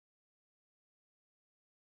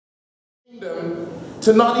kingdom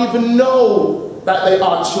to not even know that they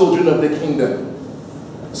are children of the kingdom.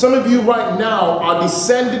 Some of you right now are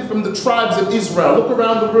descended from the tribes of Israel. Look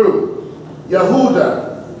around the room.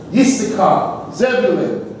 Yehuda, Yissachar,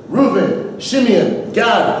 Zebulun, Reuben, Shimeon,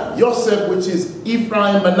 Gad, Yosef, which is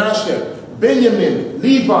Ephraim, Manasseh, Benjamin,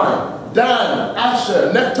 Levi, Dan,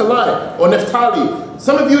 Asher, Naphtali.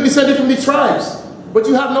 Some of you are descended from these tribes, but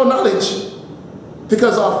you have no knowledge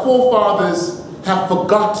because our forefathers have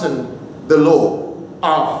forgotten the law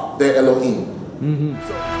of their Elohim.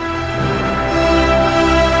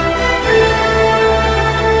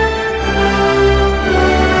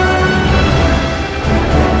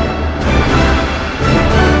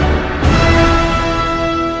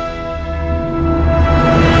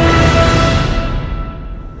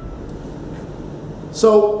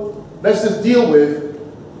 So let's just deal with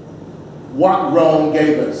what Rome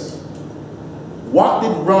gave us. What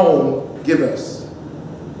did Rome give us?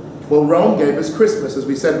 Well, Rome gave us Christmas, as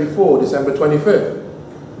we said before, December 25th.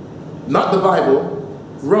 Not the Bible,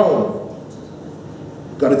 Rome.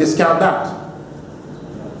 Got to discount that.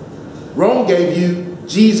 Rome gave you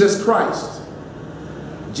Jesus Christ.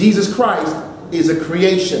 Jesus Christ is a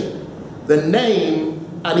creation. The name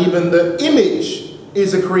and even the image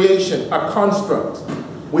is a creation, a construct.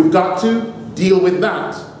 We've got to deal with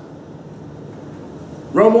that.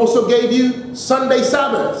 Rome also gave you Sunday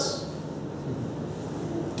Sabbaths.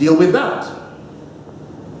 Deal with that.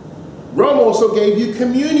 Rome also gave you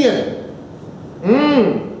communion.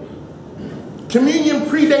 Communion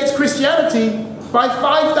predates Christianity by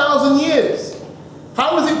 5,000 years.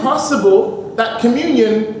 How is it possible that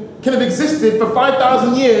communion can have existed for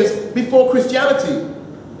 5,000 years before Christianity?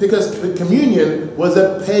 Because communion was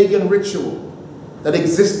a pagan ritual that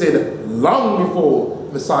existed long before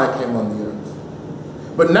Messiah came on the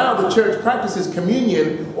earth. But now the church practices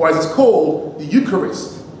communion, or as it's called, the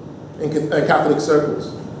Eucharist in Catholic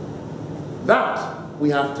circles. That, we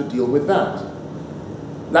have to deal with that.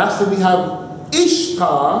 Lastly, we have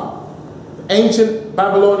Ishtar, the ancient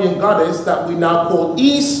Babylonian goddess that we now call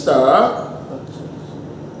Easter,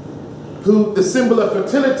 who the symbol of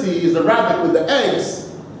fertility is the rabbit with the eggs,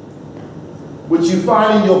 which you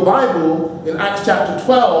find in your Bible in Acts chapter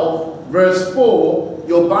 12, verse 4.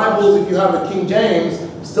 Your Bibles, if you have a King James,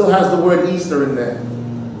 still has the word Easter in there.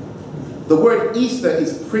 The word Easter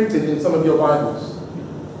is printed in some of your Bibles.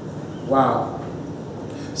 Wow.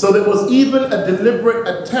 So there was even a deliberate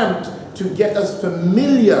attempt to get us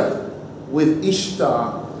familiar with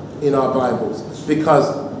Ishtar in our Bibles. Because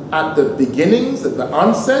at the beginnings, at the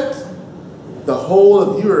onset, the whole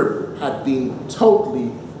of Europe had been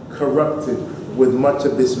totally corrupted with much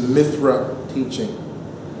of this Mithra teaching.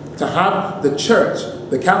 To have the church,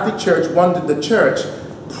 the Catholic Church wanted the church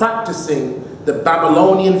practicing the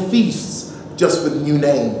Babylonian feasts just with new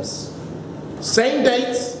names. Same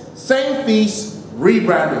dates, same feasts,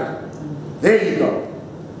 rebranded. There you go.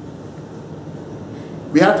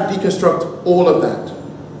 We have to deconstruct all of that.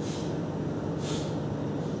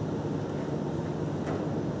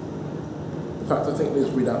 In fact, I think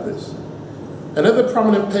let's read out this. Another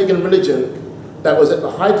prominent pagan religion that was at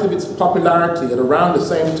the height of its popularity at around the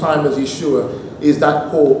same time as Yeshua is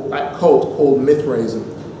that cult called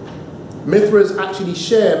Mithraism. Mithras actually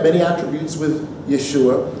share many attributes with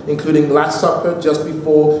Yeshua, including Last Supper. Just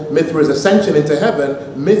before Mithra's ascension into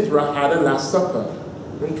heaven, Mithra had a Last Supper.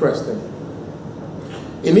 Interesting.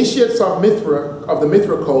 Initiates of the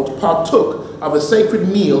Mithra cult partook of a sacred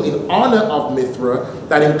meal in honor of Mithra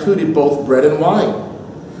that included both bread and wine,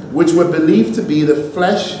 which were believed to be the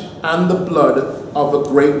flesh and the blood of a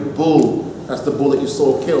great bull. That's the bull that you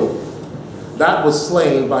saw killed. That was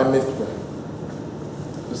slain by Mithra.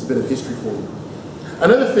 Just a bit of history for you.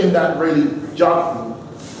 Another thing that really jogged me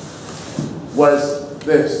was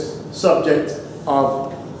this subject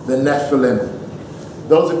of the Nephilim.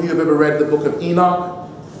 Those of you who have ever read the book of Enoch,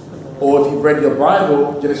 or if you've read your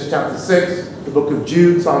Bible, Genesis chapter 6, the book of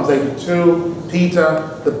Jude, Psalms 82,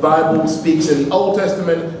 Peter, the Bible speaks in the Old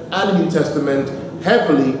Testament and the New Testament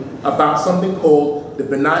heavily about something called the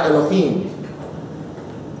B'nai Elohim.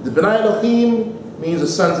 The B'nai Elohim means the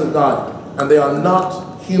sons of God, and they are not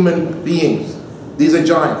human beings. These are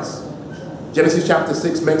giants. Genesis chapter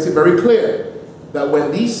 6 makes it very clear that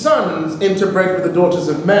when these sons interbred with the daughters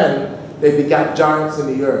of men, they begat giants in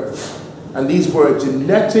the earth. And these were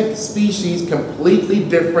genetic species completely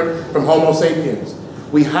different from Homo sapiens.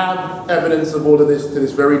 We have evidence of all of this to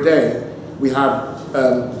this very day. We have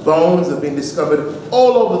bones that have been discovered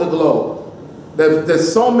all over the globe.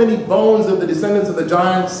 There's so many bones of the descendants of the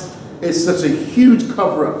giants, it's such a huge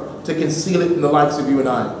cover-up to conceal it from the likes of you and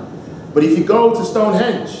I. But if you go to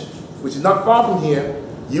Stonehenge, which is not far from here,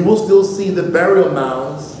 you will still see the burial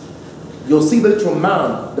mounds. You'll see the literal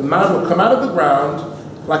mound. The mound will come out of the ground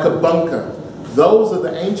like a bunker. Those are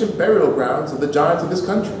the ancient burial grounds of the giants of this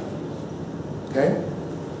country. Okay?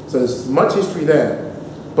 So there's much history there.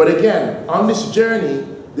 But again, on this journey,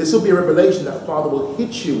 this will be a revelation that Father will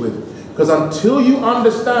hit you with. Because until you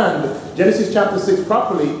understand Genesis chapter 6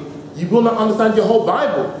 properly, you will not understand your whole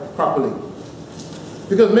Bible properly.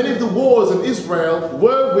 Because many of the wars of Israel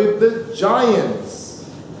were with the giants.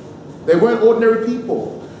 They weren't ordinary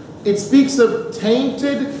people. It speaks of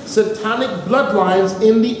tainted satanic bloodlines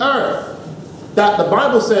in the earth. That the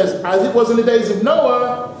Bible says, as it was in the days of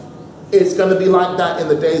Noah, it's going to be like that in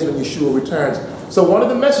the days when Yeshua returns. So one of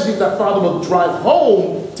the messages that Father will drive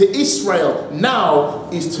home to Israel now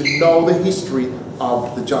is to know the history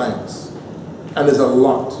of the giants. And there's a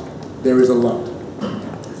lot. There is a lot.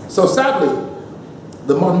 So sadly,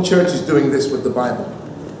 the modern church is doing this with the Bible.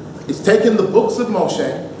 It's taken the books of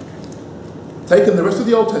Moshe, taken the rest of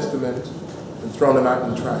the Old Testament, and thrown them out in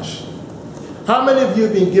the trash. How many of you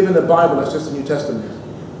have been given a Bible that's just the New Testament?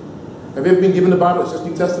 Have you ever been given a Bible that's just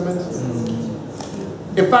New Testament?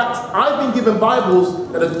 In fact, I've been given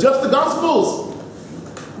Bibles that are just the Gospels.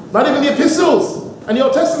 Not even the Epistles and the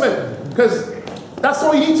Old Testament. Because that's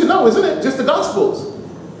all you need to know, isn't it? Just the Gospels.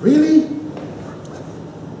 Really?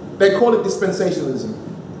 They call it dispensationalism.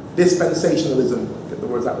 Dispensationalism. Get the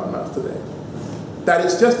words out of my mouth today. That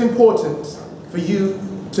it's just important for you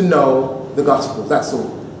to know the Gospels. That's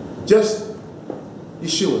all. Just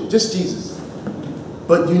Yeshua. Just Jesus.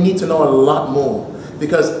 But you need to know a lot more.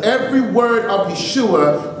 Because every word of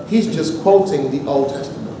Yeshua, he's just quoting the Old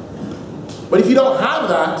Testament. But if you don't have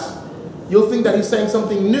that, you'll think that he's saying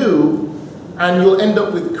something new, and you'll end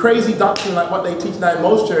up with crazy doctrine like what they teach now in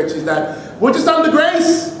most churches, that we're just under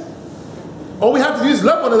grace. All we have to do is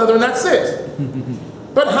love one another and that's it.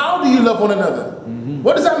 But how do you love one another?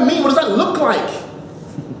 What does that mean? What does that look like?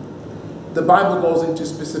 The Bible goes into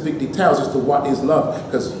specific details as to what is love,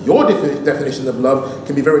 because your definition of love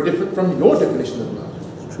can be very different from your definition of love.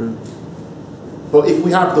 True. But if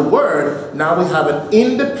we have the Word, now we have an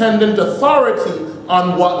independent authority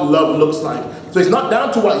on what love looks like. So it's not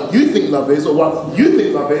down to what you think love is or what you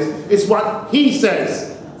think love is. It's what He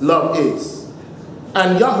says love is.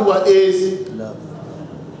 And Yahuwah is love.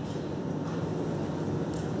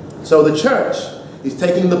 So the church is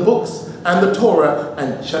taking the books and the Torah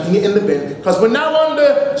and chucking it in the bin, because we're now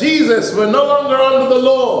under Jesus. We're no longer under the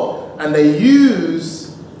law. And they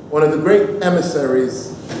use one of the great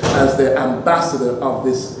emissaries as their ambassador of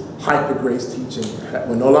this hyper grace teaching, that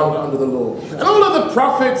we're no longer under the law. And all of the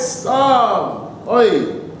prophets,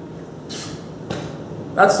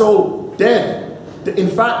 that's all dead. In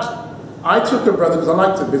fact, I took a brother, because I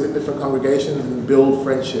like to visit different congregations and build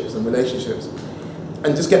friendships and relationships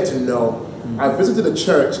and just get to know. I visited a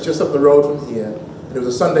church just up the road from here, and it was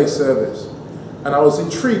a Sunday service. And I was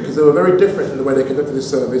intrigued because they were very different in the way they conducted the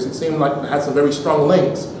service. It seemed like they had some very strong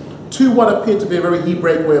links to what appeared to be a very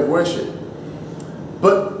Hebraic way of worship.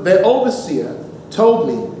 But their overseer told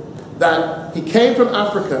me that he came from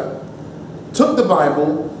Africa, took the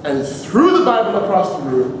Bible, and threw the Bible across the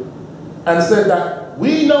room, and said that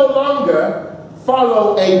we no longer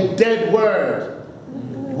follow a dead word.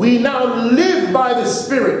 We now live by the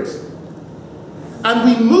Spirit. And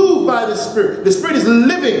we move by the Spirit. The Spirit is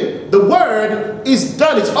living. The Word is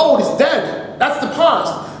done. It's old. It's dead. That's the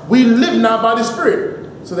past. We live now by the Spirit.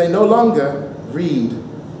 So they no longer read.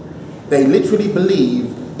 They literally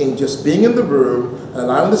believe in just being in the room and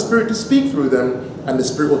allowing the Spirit to speak through them, and the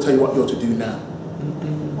Spirit will tell you what you're to do now.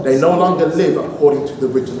 They no longer live according to the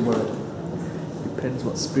written Word. Depends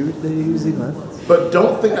what spirit they're using, man. But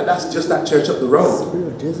don't think that that's just that church up the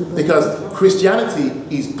road. Because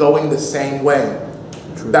Christianity is going the same way.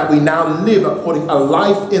 True. That we now live according a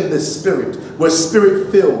life in the Spirit. We're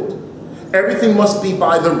Spirit-filled. Everything must be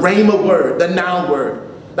by the Rhema word, the now word.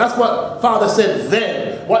 That's what Father said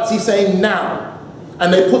then. What's he saying now?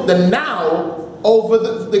 And they put the now over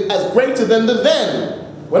as greater than the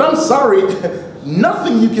then. Well, I'm sorry,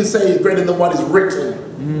 nothing you can say is greater than what is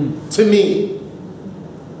written to me.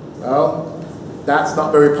 Well, that's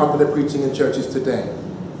not very popular preaching in churches today.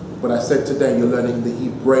 But I said today, you're learning the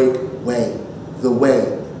Hebraic way,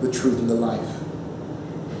 the truth, and the life.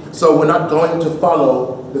 So we're not going to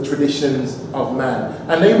follow the traditions of man.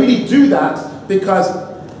 And they really do that because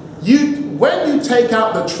when you take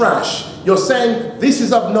out the trash, you're saying, this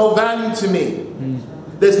is of no value to me.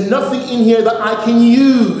 There's nothing in here that I can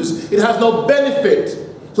use. It has no benefit.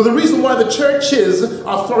 So the reason why the churches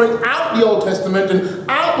are throwing out the Old Testament and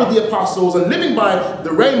out with the apostles and living by the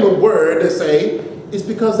Rhema word, they say, is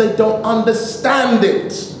because they don't understand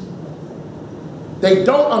it. They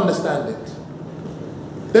don't understand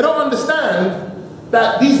it. They don't understand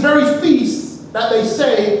that these very feasts that they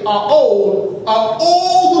say are old are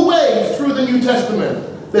all the way through the New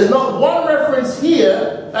Testament. There's not one reference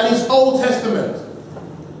here that is Old Testament.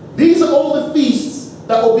 These are all the feasts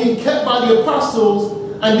that were being kept by the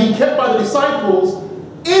apostles and being kept by the disciples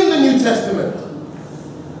in the New Testament.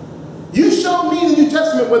 You show me in the New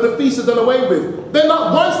Testament where the feasts are done away with. They're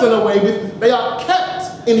not once done away with, they are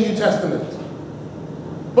kept in the New Testament.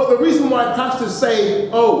 But the reason why pastors say,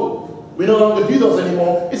 oh, we no longer do those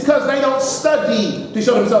anymore, is because they don't study to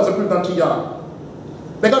show themselves approved unto Yah.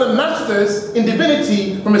 They got a master's in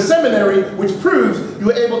divinity from a seminary which proves you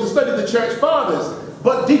were able to study the church fathers.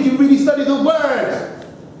 But did you really study the word?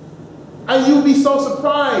 And you'll be so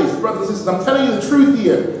surprised, brothers and sisters. I'm telling you the truth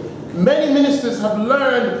here. Many ministers have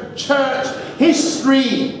learned church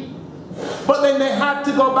history, but then they had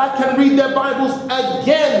to go back and read their Bibles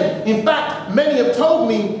again. In fact, many have told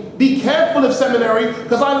me, be careful of seminary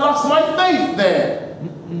because I lost my faith there.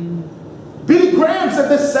 Billy Graham said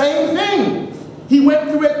the same thing. He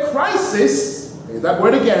went through a crisis, here's that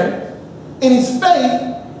word again, in his faith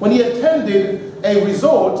when he attended a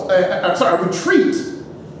retreat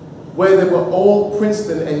where there were all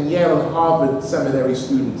Princeton and Yale and Harvard seminary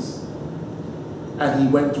students. And he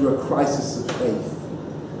went through a crisis of faith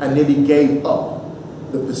and nearly gave up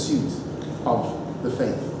the pursuit of the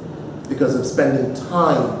faith because of spending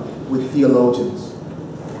time with theologians.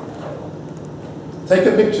 Take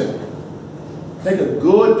a picture. Take a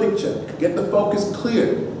good picture. Get the focus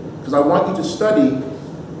clear, because I want you to study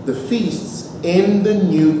the feasts in the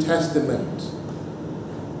New Testament.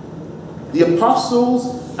 The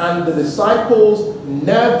apostles and the disciples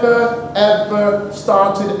never ever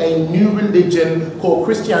started a new religion called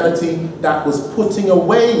Christianity that was putting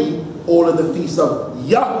away all of the feasts of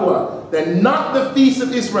Yahuwah. They're not the feasts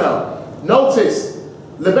of Israel. Notice,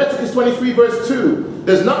 Leviticus 23 verse 2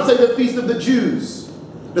 does not say the feast of the Jews.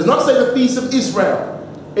 Does not say the feast of Israel.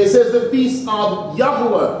 It says the feast of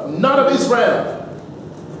Yahuwah, not of Israel.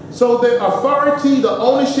 So the authority, the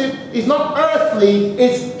ownership is not earthly,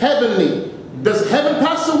 it's heavenly. Does heaven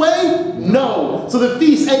pass away? No. So the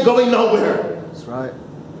feast ain't going nowhere. That's right.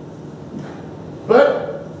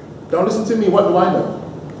 But don't listen to me, what do I know?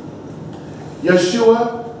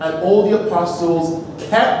 Yeshua and all the apostles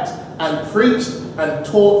kept and preached and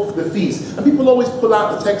taught the feast. And people always pull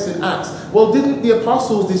out the text in Acts. Well, didn't the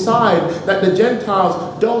apostles decide that the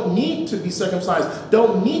Gentiles don't need to be circumcised,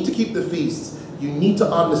 don't need to keep the feasts? You need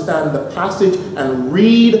to understand the passage and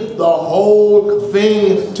read the whole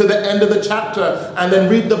thing to the end of the chapter and then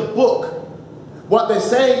read the book. What they're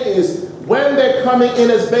saying is, when they're coming in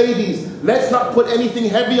as babies, let's not put anything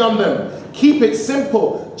heavy on them. Keep it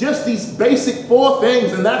simple. Just these basic 4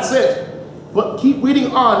 things and that's it. But keep reading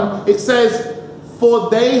on. It says, for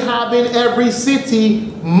they have in every city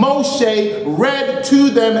Moshe read to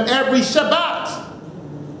them every Shabbat.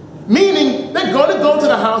 Meaning, they're going to go to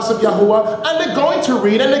the house of Yahuwah, and they're going to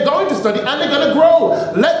read, and they're going to study, and they're going to grow.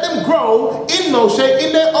 Let them grow in Moshe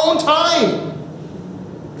in their own time.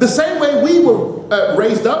 The same way we were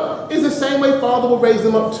raised up is the same way Father will raise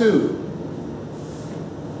them up too.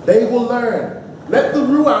 They will learn. Let the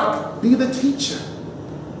Ruach be the teacher.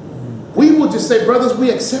 We will just say, brothers,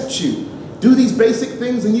 we accept you. Do these basic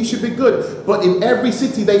things and you should be good. But in every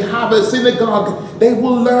city they have a synagogue. They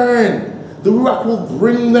will learn. The Ruach will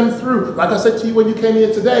bring them through. Like I said to you when you came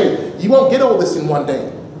here today, you won't get all this in one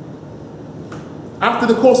day. After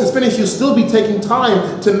the course is finished, you'll still be taking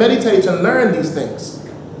time to meditate and learn these things.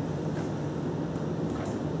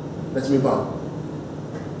 Let's move on.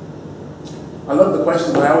 I love the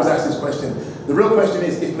question, but I always ask this question. The real question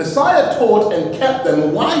is, if Messiah taught and kept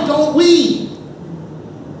them, why don't we?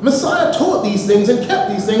 Messiah taught these things and kept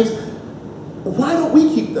these things. Why don't we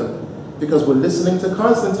keep them? Because we're listening to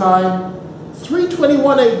Constantine.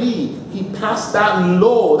 321 AD, he passed that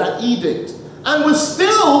law, that edict, and we're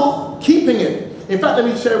still keeping it. In fact, let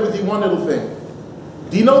me share with you one little thing.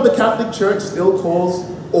 Do you know the Catholic Church still calls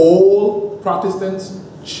all Protestants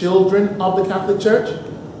children of the Catholic Church?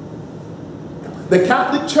 The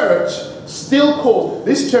Catholic Church still calls,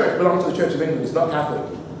 this church belongs to the Church of England, it's not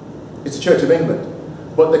Catholic. It's the Church of England.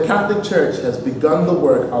 But the Catholic Church has begun the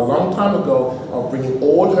work a long time ago of bringing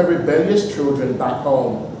all her rebellious children back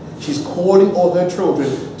home. She's calling all her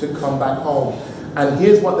children to come back home. And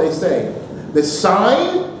here's what they say. The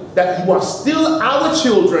sign that you are still our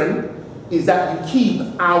children is that you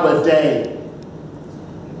keep our day.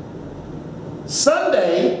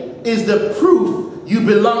 Sunday is the proof you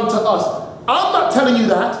belong to us. I'm not telling you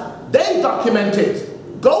that. They document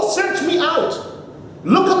it. Go search me out.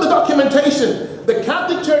 Look at the documentation. The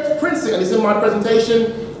Catholic Church prints it, and it's in my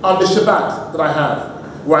presentation on the Shabbat that I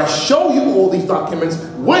have, where I show you all these documents,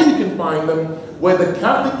 where you can find them, where the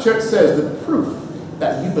Catholic Church says the proof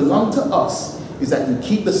that you belong to us is that you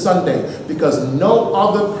keep the Sunday, because no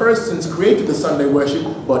other persons created the Sunday worship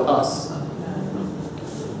but us.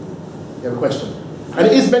 You have a question? And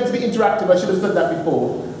it is meant to be interactive. I should have said that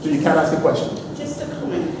before, so you can ask a question. Just a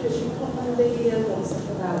comment, because you put on the WhatsApp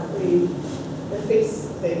about the feast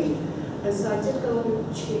thing. And so I did go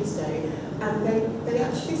on Tuesday, and they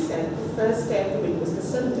actually said the first day of the week was the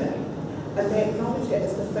Sunday. And they acknowledged it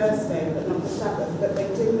as the first day, but not the Sabbath. But they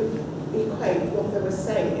didn't equate what they were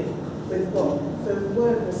saying with what the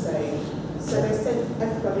word was saying. So they said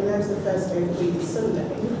everybody knows the first day of the week is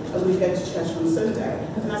Sunday, and we go to church on Sunday.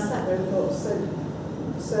 And I sat there and thought,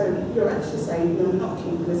 so you're actually saying you're not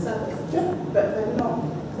keeping the Sabbath, Yeah. but they're not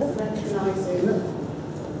recognising.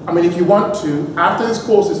 I mean, if you want to, after this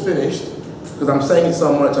course is finished, because I'm saying it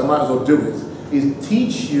so much, I might as well do it, is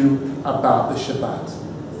teach you about the Shabbat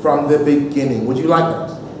from the beginning. Would you like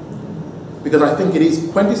that? Because I think it is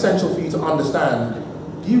quintessential for you to understand.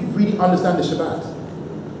 Do you really understand the Shabbat?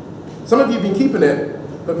 Some of you have been keeping it,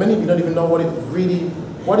 but many of you don't even know what is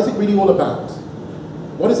it really all about?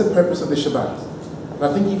 What is the purpose of the Shabbat? And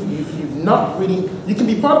I think if you've not really, you can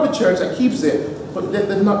be part of a church that keeps it, but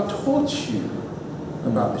they've not taught you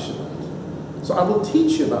about the Shabbat. So I will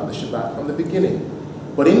teach you about the Shabbat from the beginning.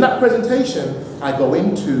 But in that presentation, I go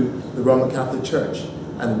into the Roman Catholic Church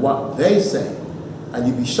and what they say. And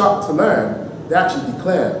you'd be shocked to learn, they actually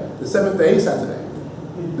declare the seventh day is Saturday.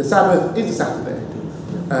 The Sabbath is a Saturday.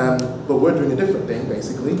 But we're doing a different thing,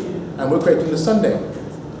 basically. And we're creating the Sunday.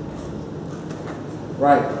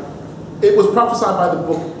 Right. It was prophesied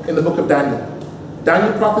in the book of Daniel.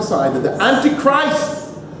 Daniel prophesied that the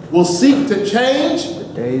Antichrist will seek to change the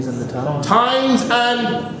days and the times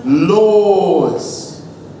and laws.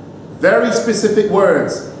 Very specific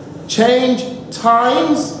words. Change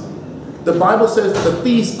times. The Bible says that the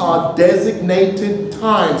feasts are designated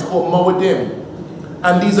times called Moedim.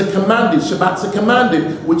 And these are commanded, Shabbats are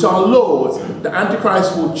commanded, which are laws. The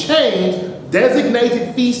Antichrist will change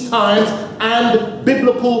designated feast times and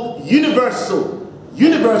biblical universal,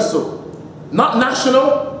 not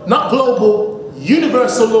national, not global,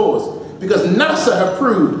 universal laws. Because NASA have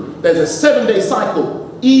proved there's a 7-day cycle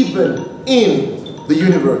even in the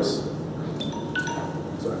universe.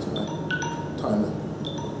 So that's my timer.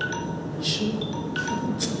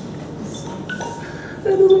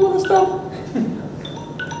 It doesn't want to stop.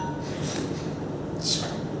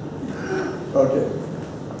 Okay,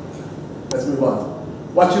 let's move on.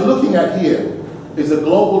 What you're looking at here is a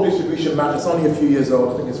global distribution map. It's only a few years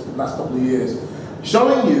old. I think it's the last couple of years,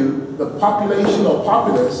 showing you the population or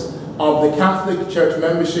populace of the Catholic Church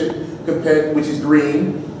membership compared, which is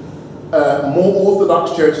green, more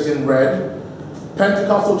Orthodox churches in red,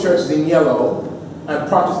 Pentecostal churches in yellow, and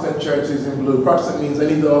Protestant churches in blue. Protestant means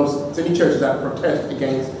any churches that protest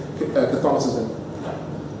against Catholicism.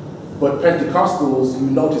 But Pentecostals, you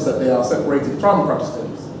notice that they are separated from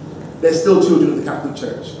Protestants. They're still children of the Catholic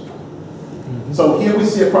Church. Mm-hmm. So here we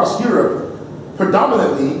see across Europe,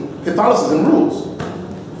 predominantly Catholicism rules.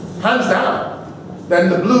 Hands down. Then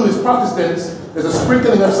the blue is Protestants. There's a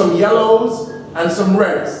sprinkling of some yellows and some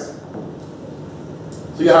reds.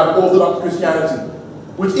 So you have Orthodox Christianity,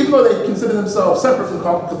 which even though they consider themselves separate from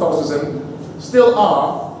Catholicism, still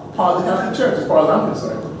are part of the Catholic Church as far as I'm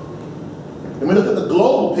concerned. And we look at the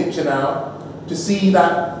global picture now to see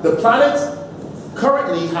that the planet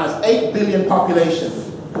currently has 8 billion population.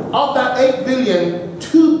 Of that 8 billion,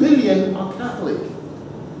 2 billion are Catholic.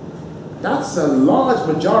 That's a large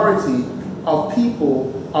majority of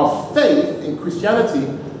people of faith in Christianity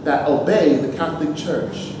that obey the Catholic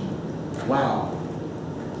Church. Wow.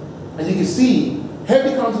 And you can see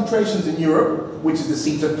heavy concentrations in Europe, which is the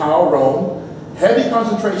seat of power, Rome. Heavy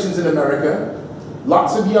concentrations in America.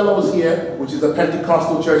 Lots of yellows here, which is the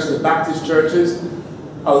Pentecostal churches, the Baptist churches.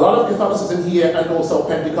 A lot of Catholicism here, and also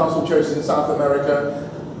Pentecostal churches in South America,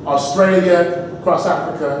 Australia, across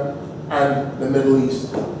Africa, and the Middle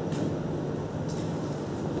East.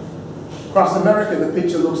 Across America, the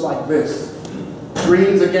picture looks like this.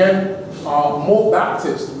 Greens, again, are more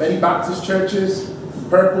Baptist. Many Baptist churches.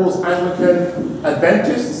 Purples, Anglican,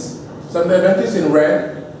 Adventists. Sunday Adventists in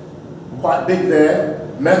red. Quite big there.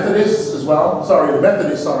 Methodists as well.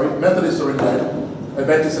 Methodists are in red.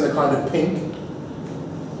 Adventists in a kind of pink.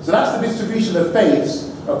 So that's the distribution of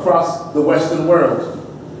faiths across the Western world.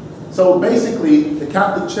 So basically, the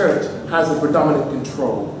Catholic Church has a predominant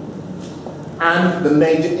control and the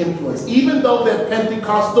major influence. Even though they're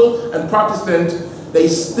Pentecostal and Protestant, they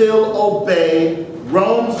still obey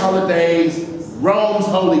Rome's holidays, Rome's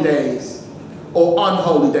holy days, or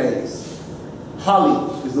unholy days.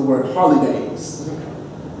 Holy is the word, holidays.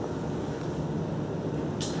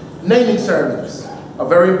 Naming ceremonies are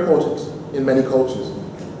very important in many cultures.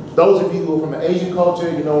 Those of you who are from an Asian culture,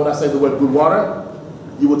 you know when I say the word good water,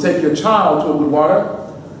 you will take your child to a good water.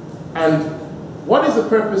 And what is the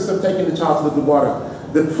purpose of taking the child to the good water?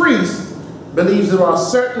 The priest believes there are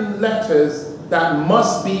certain letters that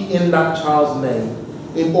must be in that child's name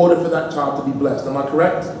in order for that child to be blessed. Am I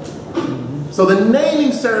correct? So the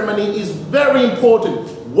naming ceremony is very important.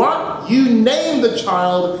 What you name the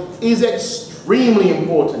child is extremely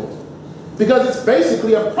important because it's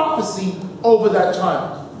basically a prophecy over that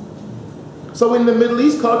child. So in the Middle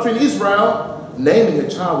East culture, in Israel, naming a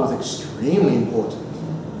child was extremely important.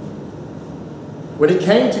 When it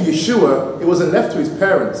came to Yeshua, it wasn't left to his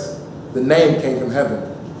parents. The name came from heaven.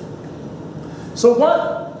 So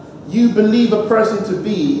what you believe a person to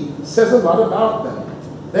be says a lot about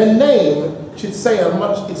them. Their name should say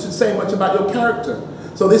much about your character.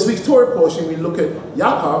 So this week's Torah portion, we look at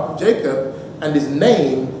Jacob, and his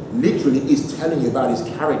name literally is telling you about his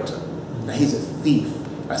character. That he's a thief,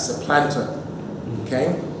 a supplanter.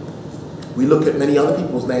 Okay? We look at many other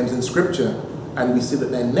people's names in Scripture, and we see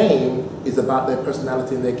that their name is about their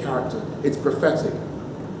personality and their character. It's prophetic.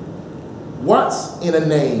 What's in a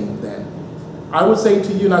name then? I would say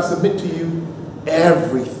to you, and I submit to you,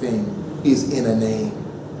 everything is in a name.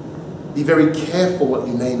 Be very careful what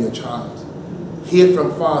you name your child. Hear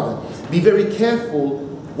from Father. Be very careful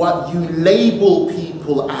what you label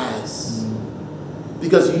people as.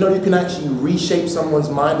 Because you know you can actually reshape someone's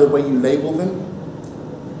mind the way you label them.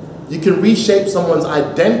 You can reshape someone's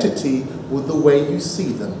identity with the way you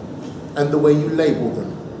see them and the way you label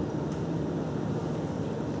them.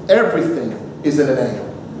 Everything is in a name.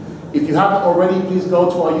 If you haven't already, please go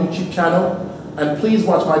to our YouTube channel and please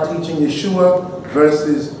watch my teaching, Yeshua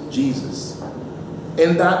versus Jesus.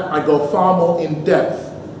 In that, I go far more in depth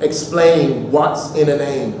explaining what's in a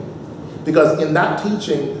name. Because in that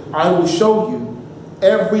teaching, I will show you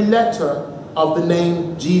every letter of the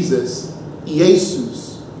name Jesus,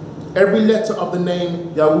 Jesus, every letter of the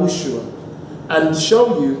name Yahushua, and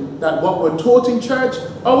show you that what we're taught in church,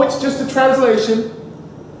 oh, it's just a translation.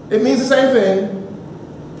 It means the same thing.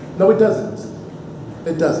 No, it doesn't.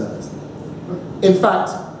 It doesn't. In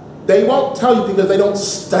fact, they won't tell you because they don't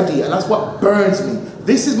study, and that's what burns me.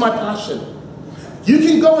 This is my passion. You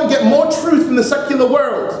can go and get more truth from the secular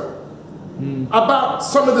world about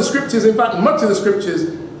some of the scriptures, in fact, much of the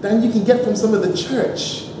scriptures, than you can get from some of the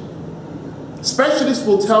church. Specialists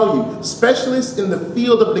will tell you, specialists in the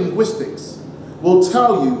field of linguistics will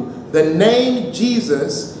tell you the name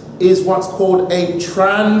Jesus is what's called a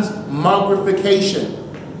transmogrification.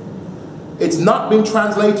 It's not been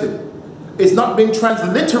translated. It's not been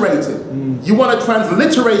transliterated. You want a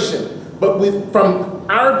transliteration, but from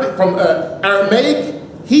Aramaic,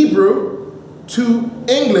 Hebrew to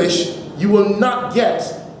English, you will not get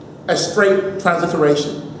a straight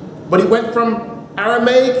transliteration. But it went from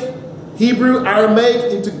Aramaic, Hebrew,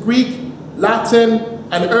 Aramaic into Greek, Latin,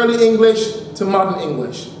 and early English to modern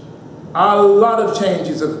English. A lot of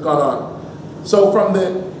changes have gone on. So from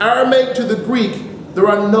the Aramaic to the Greek, there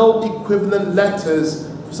are no equivalent letters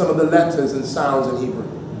for some of the letters and sounds in Hebrew.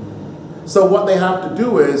 So what they have to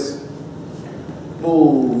do is,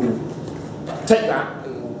 take that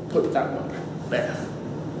and put that one there.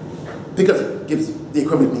 Because it gives the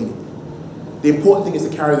equivalent meaning. The important thing is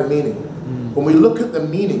to carry the meaning. When we look at the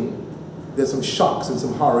meaning, there's some shocks and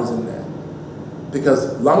some horrors in there.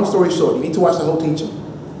 Because, long story short, you need to watch the whole teaching.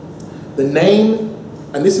 The name,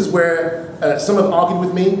 and this is where some have argued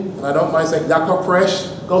with me, and I don't mind saying, Yaakov Fresh,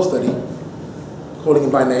 go study. Calling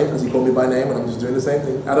him by name, because he called me by name, and I'm just doing the same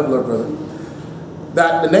thing. Out of love, brother.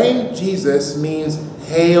 That the name Jesus means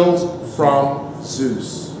hails from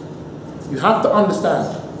Zeus. You have to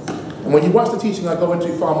understand. And when you watch the teaching, I go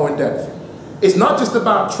into it far more in depth. It's not just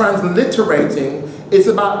about transliterating, it's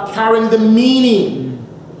about carrying the meaning.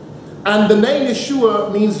 And the name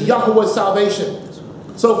Yeshua means Yahweh's salvation.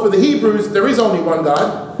 So for the Hebrews, there is only one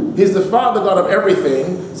God. He's the Father God of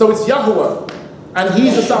everything. So it's Yahuwah. And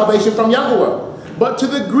he's the salvation from Yahuwah. But to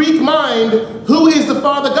the Greek mind, who is the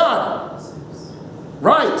Father God?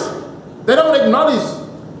 Right. They don't acknowledge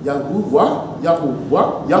Yahuwah.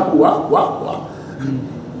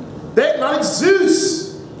 They acknowledge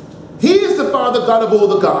Zeus. He is the Father God of all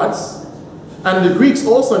the gods. And the Greeks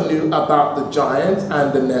also knew about the giants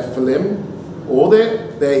and the Nephilim, all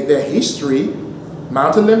their history,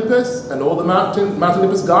 Mount Olympus and all the Mount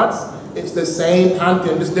Olympus gods. It's the same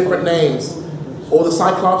pantheon, just different names. All the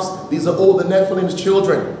Cyclops, these are all the Nephilim's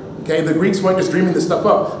children. Okay, the Greeks weren't just dreaming this stuff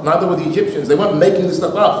up. Neither were the Egyptians. They weren't making this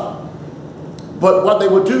stuff up. But what they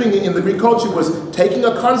were doing in the Greek culture was taking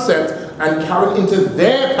a concept and carrying it into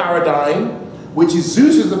their paradigm, which is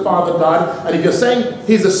Zeus is the father god. And if you're saying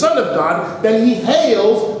he's the son of God, then he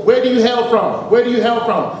hails. Where do you hail from? Where do you hail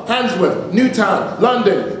from? Handsworth, Newtown,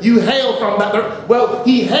 London. You hail from that. Well,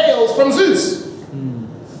 he hails from Zeus.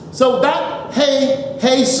 So that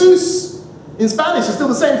Jesus in Spanish is still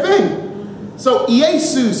the same thing. So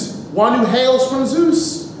Jesus, one who hails from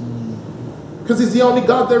Zeus. Because he's the only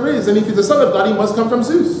God there is. And if he's the son of God, he must come from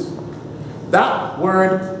Zeus. That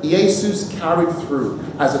word Jesus carried through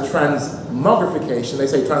as a transmogrification. They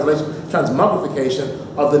say translation,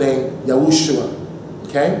 transmogrification of the name Yahushua.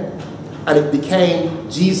 Okay? And it became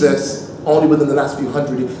Jesus only within the last few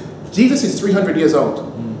hundred years. Jesus is 300 years old.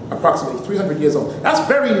 Approximately 300 years old. That's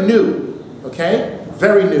very new. Okay?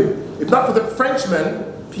 Very new. If not for the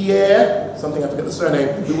Frenchman, Pierre, something I forget the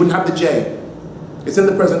surname, we wouldn't have the J. It's in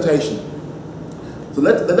the presentation. So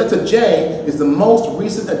the letter J is the most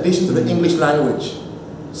recent addition to the English language.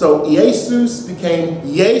 So Jesus became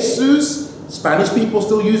Jesus. Spanish people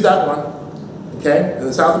still use that one. Okay? And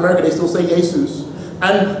in South America, they still say Jesus.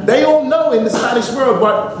 And they all know in the Spanish world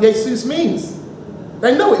what Jesus means.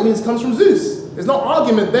 They know it means comes from Zeus. There's no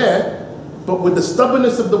argument there. But with the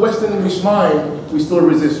stubbornness of the Western English mind, we still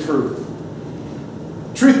resist truth.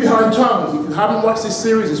 Truth Behind Tongues. If you haven't watched this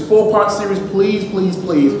series, this 4-part series, please, please,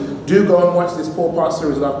 please, do go and watch this 4-part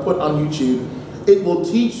series that I've put on YouTube. It will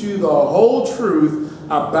teach you the whole truth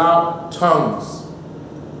about tongues.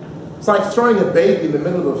 It's like throwing a baby in the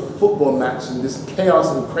middle of a football match and this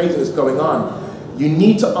chaos and craziness going on. You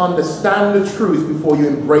need to understand the truth before you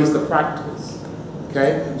embrace the practice.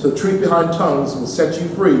 Okay? So truth behind tongues will set you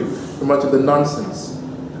free from much of the nonsense.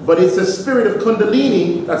 But it's the spirit of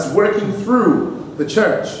Kundalini that's working through the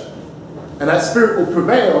church. And that spirit will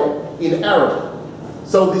prevail in error.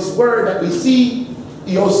 So this word that we see,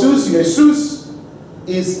 Jesus,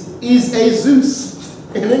 is a Zeus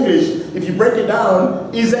in English. If you break it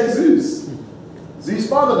down, is a Zeus. Zeus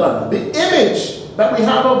father god. The image that we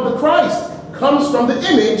have of the Christ comes from the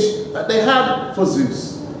image that they had for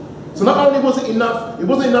Zeus. So not only was it enough, it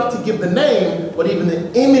wasn't enough to give the name, but even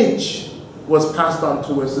the image was passed on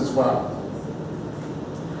to us as well.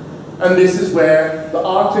 And this is where the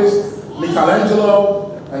artist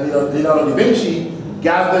Michelangelo and Leonardo da Vinci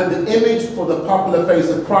gathered the image for the popular face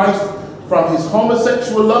of Christ from his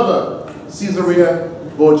homosexual lover, Caesarea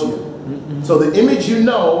Borgia. So the image you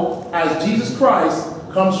know as Jesus Christ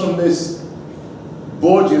comes from this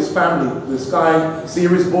Borgia's family, this guy,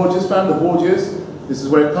 Ceres Borgia's family, the Borgias. This is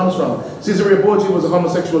where it comes from. Caesarea Borgia was a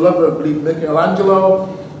homosexual lover of, I believe, Michelangelo,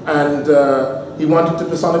 and he wanted to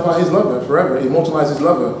personify his lover forever, immortalize his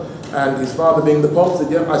lover. And his father, being the Pope, said,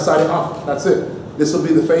 yeah, I sign it off. That's it. This will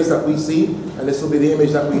be the face that we see, and this will be the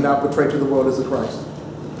image that we now portray to the world as the Christ.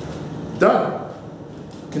 Done.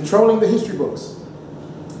 Controlling the history books.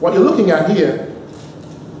 What you're looking at here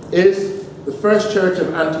is the first church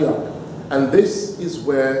of Antioch. And this is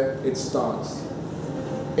where it starts.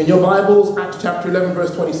 In your Bibles, Acts chapter 11,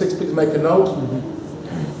 verse 26, please make a note.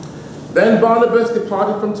 Then Barnabas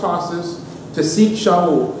departed from Tarsus to seek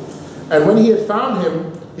Shaul. And when he had found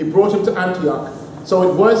him, he brought him to Antioch. So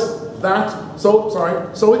it was that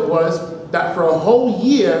for a whole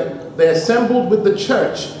year they assembled with the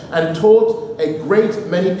church and taught a great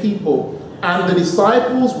many people. And the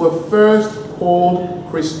disciples were first called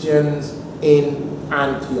Christians in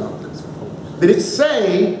Antioch. Did it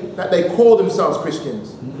say that they called themselves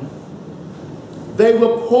Christians? They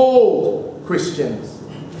were called Christians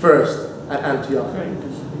first at Antioch.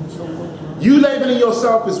 You labeling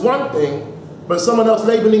yourself is one thing, but someone else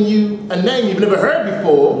labeling you a name you've never heard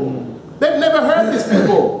before, they've never heard this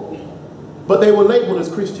before. But they were labeled as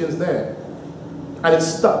Christians there. And it's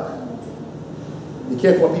stuck. Be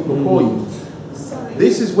careful what people call you. Sorry.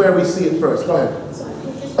 This is where we see it first. Go ahead. Sorry,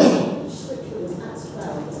 could you just repeat which scripture was Acts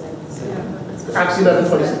 12? Acts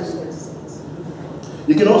 11:26.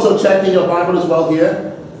 You can also check in your Bible as well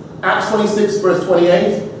here. Acts 26, verse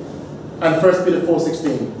 28, and 1 Peter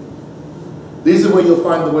 4:16. These are where you'll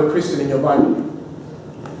find the word Christian in your Bible.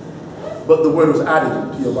 But the word was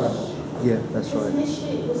added to your Bible. Yeah, that's right.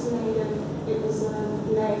 Initially it was made it was a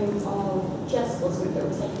name of just, wasn't it? They were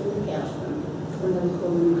taking the mickey out of them when they were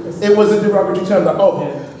calling them Christians. It was a derogatory term.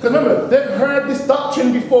 Because remember, they've heard this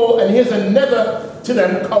doctrine before, and here's another to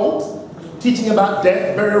them cult teaching about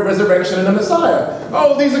death, burial, resurrection, and the Messiah.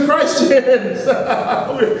 Oh, these are Christians.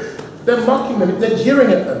 They're mocking them. They're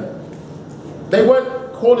jeering at them. They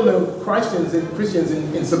weren't calling them Christians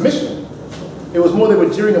in submission. It was more they were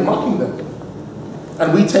jeering and mocking them.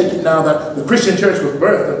 And we take it now that the Christian church was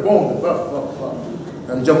birthed and formed and blah, blah, blah,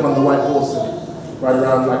 and jump on the white horse and ride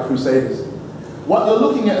around like crusaders. What you're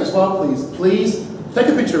looking at as well, please take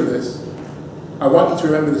a picture of this. I want you to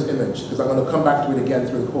remember this image because I'm going to come back to it again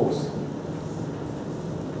through the course.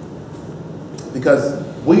 Because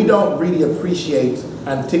we don't really appreciate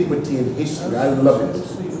antiquity and history. I love it.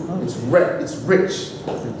 It's rich.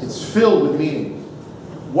 It's filled with meaning.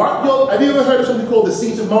 Have you ever heard of something called the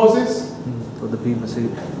seat of Moses? Or the Bema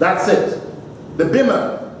seat. That's it. The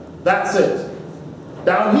Bema. That's it.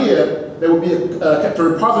 Down here, there will be kept a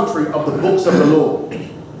repository of the books of the law.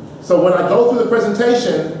 So when I go through the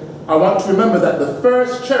presentation, I want to remember that the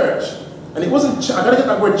first church, and it wasn't, I gotta get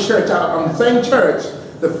that word church out, I'm saying church,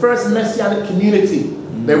 the first messianic community.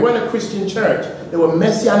 They weren't a Christian church. They were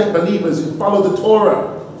messianic believers who followed the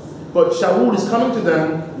Torah. But Shaul is coming to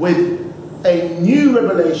them with a new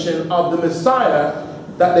revelation of the Messiah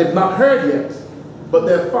that they've not heard yet. But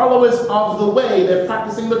they're followers of the way, they're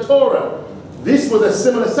practicing the Torah. This was a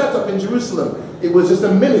similar setup in Jerusalem. It was just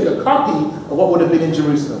a mimic, a copy of what would have been in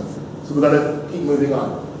Jerusalem. So we're going to keep moving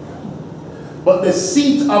on. But the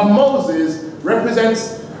seat of Moses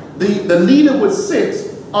represents the leader would sit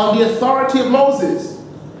on the authority of Moses,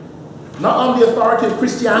 not on the authority of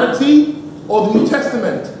Christianity or the New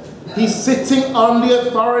Testament. He's sitting on the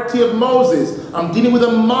authority of Moses. I'm dealing with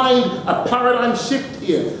a paradigm shift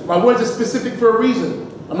here. My words are specific for a reason.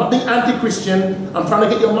 I'm not being anti-Christian. I'm trying to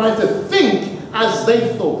get your mind to think as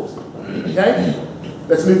they thought. Okay?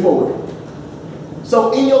 Let's move forward.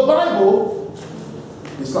 So in your Bible,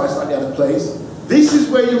 this slide's slightly out of place, this is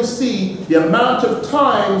where you'll see the amount of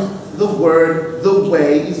times the word, the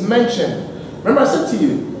way, is mentioned. Remember I said to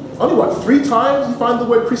you, only what, 3 times you find the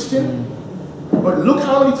word Christian? But look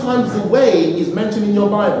how many times the way is mentioned in your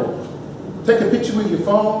Bible. Take a picture with your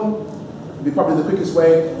phone. It'd be probably the quickest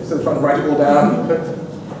way instead of trying to write it all down.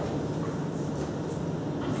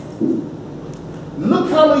 Look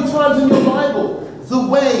how many times in your Bible the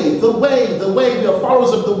way, we are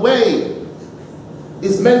followers of the way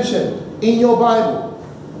is mentioned in your Bible.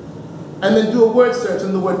 And then do a word search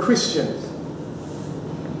on the word Christians.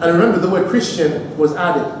 And remember, the word Christian was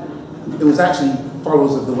added. It was actually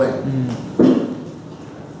followers of the way.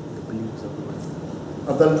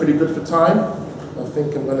 I've done pretty good for time. I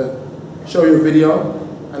think I'm going to show you a video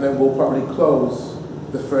and then we'll probably close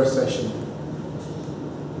the first session.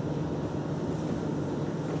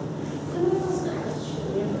 Can I ask a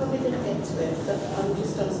question? You're probably going to get to it, but I'm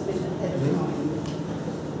just going to split ahead of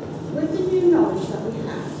time. With the new knowledge that we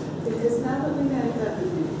have, because now that we know that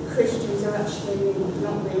Christians are actually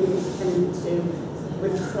not really anything to do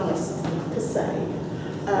with Christ per se,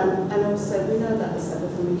 and also we know about the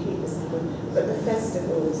Sabbath and we keep the Sabbath, but the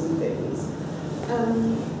festivals and things,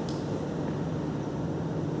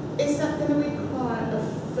 is that going to require a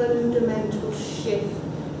fundamental shift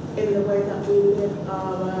in the way that we live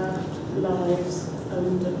our lives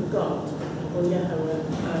under God or Yahuwah?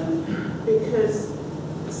 Because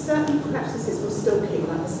certain practices will still keep,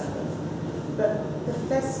 like the Sabbath, but the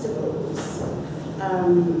festivals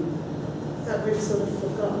that we've sort of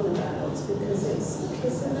forgotten about because it's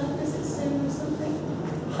Kislev, is it soon or something?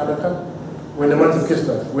 Hanukkah? We're in the month of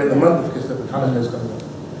Kislev. We're in the month of Kislev and Hanukkah is coming up.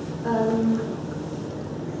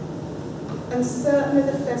 And certain of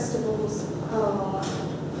the festivals are,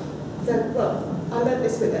 well, I learned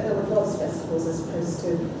this with that there were God's festivals as opposed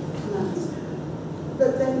to commands.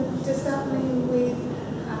 But then does that mean we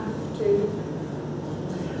have to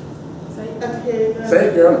adhere? Say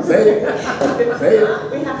it, girl. Say it. Say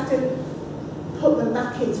it. We have to put them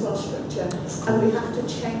back into our structure, and we have to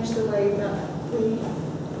change the way that we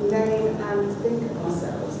name and think of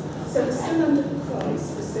ourselves. So we're still under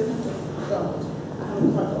Christ, we're still under God. I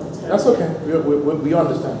haven't quite got the term. That's okay. We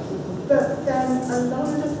understand. But then a lot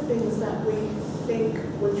of the things that we think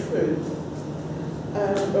were true,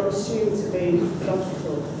 or assumed to be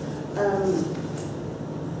logical,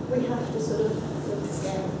 we have to sort of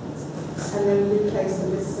forget and then replace them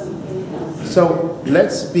with something else. So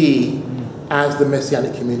let's be as the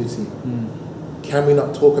Messianic community. Can we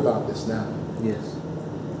not talk about this now? Yes.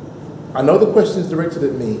 I know the question is directed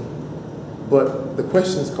at me, but the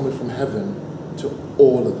question is coming from heaven to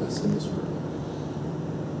all of us in this room.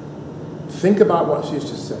 Think about what she's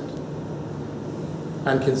just said.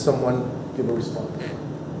 And can someone give a response?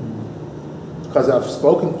 Because I've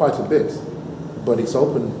spoken quite a bit, but it's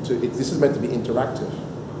open to, this is meant to be interactive.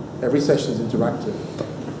 Every session is interactive.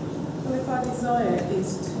 Well, if our desire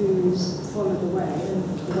is to follow the way, and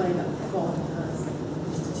the way that God has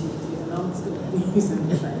instituted, and I'm still using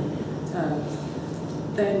the same terms,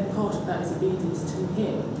 then part of that is obedience to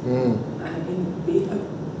Him, and in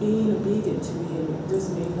being obedient to him does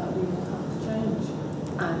mean that we will have to change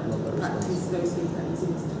and practice those things that he's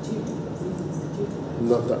instituted.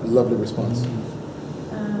 Love that lovely response.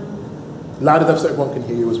 Loud enough so everyone can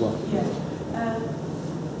hear you as well. Yeah.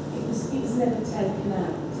 It was never taken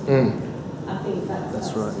out. I think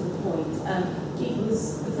that's right. The point. It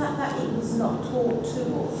was the fact that it was not taught to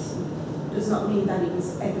us does not mean that it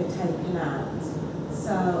was ever taken out.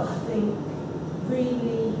 So I think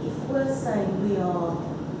really, if we're saying we are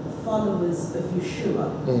followers of Yeshua,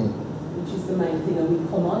 which is the main thing, and we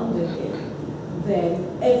come under him,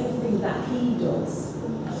 then everything that he does,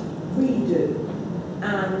 we do.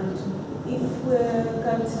 And if we're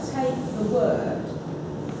going to take the word,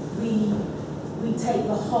 we take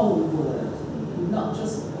the whole word, not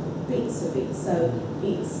just bits of it. So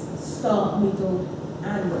it's start, middle,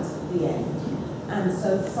 and the end. And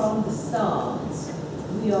so from the start,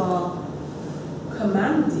 we are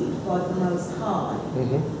commanded by the Most High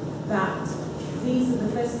that these are the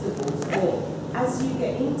festivals. But as you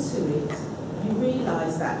get into it, you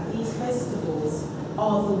realise that these festivals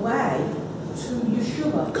are the way to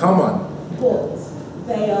Yeshua. Come on. But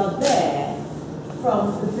they are there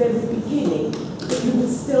from the very beginning, but you will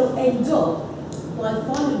still end up by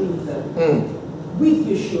following them with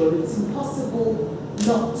Yeshua. It's impossible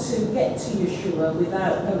not to get to Yeshua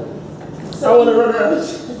without them. I want to run around.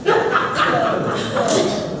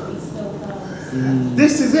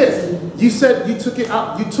 This is it. You said you took it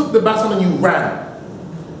up, you took the baton and you ran.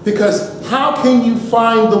 Because how can you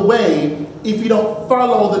find the way if you don't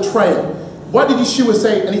follow the trail? What did Yeshua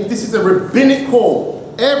say? And this is a rabbinic call.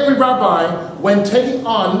 Every rabbi, when taking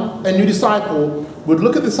on a new disciple, would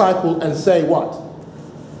look at the disciple and say what?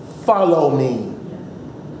 Follow me.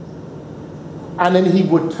 And then he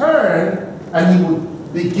would turn and he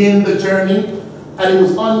would begin the journey. And it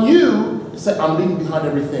was on you to say, I'm leaving behind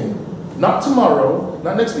everything. Not tomorrow,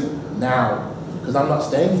 not next week, now. Because I'm not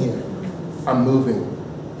staying here. I'm moving.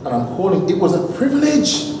 And I'm calling. It was a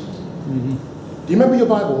privilege. Do you remember your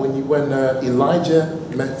Bible when Elijah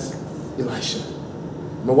met Elisha?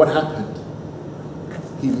 Remember what happened?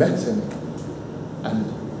 He met him and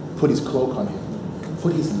put his cloak on him,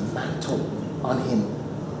 put his mantle on him.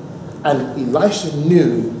 And Elisha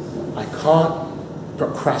knew, I can't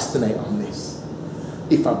procrastinate on this.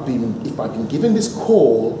 If I've been given this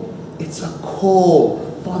call, it's a call.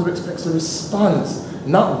 Father expects a response,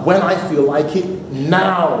 not when I feel like it,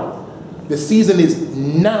 now. The season is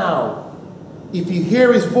now. If you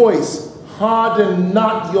hear his voice, harden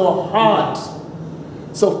not your heart.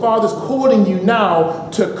 So Father's calling you now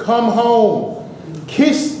to come home.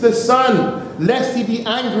 Kiss the Son, lest he be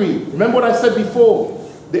angry. Remember what I said before.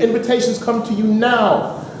 The invitations come to you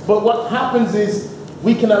now. But what happens is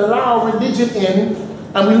we can allow religion in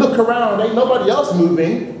and we look around, ain't nobody else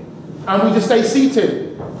moving, and we just stay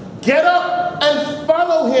seated. Get up and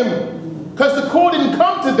follow him. Because the call didn't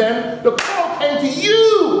come to them, the call came to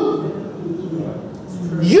you.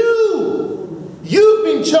 You've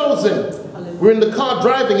been chosen. We're in the car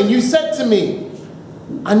driving and you said to me,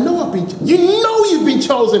 I know I've been, you know you've been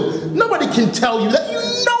chosen. Nobody can tell you that.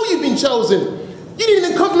 You know you've been chosen. You didn't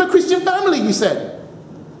even come from a Christian family, you said.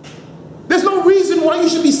 There's no reason why you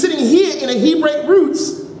should be sitting here in a Hebraic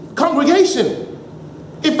roots congregation.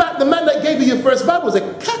 In fact, the man that gave you your first Bible was a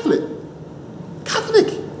Catholic.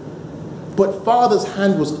 But Father's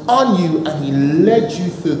hand was on you and he led you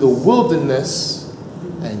through the wilderness,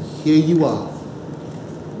 and here you are.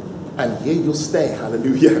 And here you'll stay,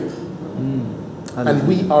 hallelujah. And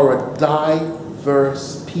we are a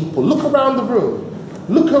diverse people. Look around the room.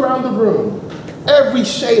 Look around the room. Every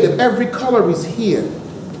shade of every color is here.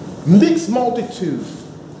 Mixed multitude.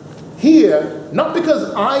 Here, not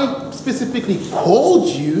because I specifically called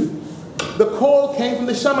you, the call came from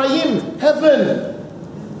the Shamayim, heaven.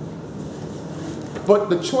 But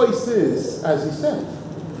the choice is, as he said,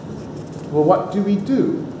 well, what do we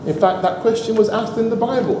do? In fact, that question was asked in the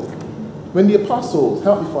Bible. When the apostles,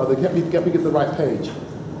 help me, Father, get me get the right page.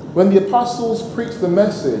 When the apostles preached the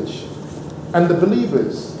message and the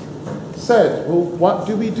believers said, well, what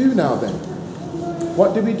do we do now then?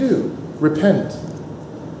 What do we do? Repent.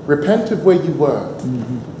 Repent of where you were.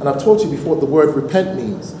 And I've taught you before what the word repent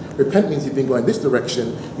means. Repent means you've been going this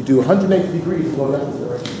direction, you do 180 degrees and go left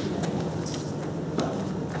direction.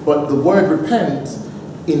 But the word repent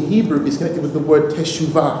in Hebrew is connected with the word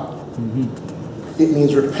teshuvah. It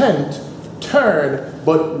means repent, turn,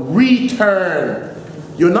 but return.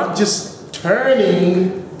 You're not just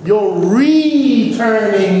turning, you're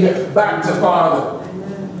returning back to Father.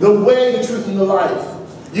 The way, the truth, and the life.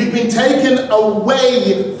 You've been taken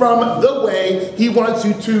away from the way. He wants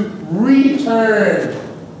you to return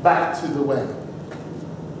back to the way.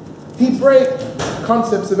 Hebraic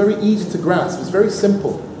concepts are very easy to grasp. It's very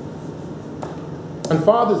simple. And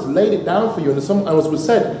fathers laid it down for you, and as was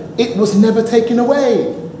said, it was never taken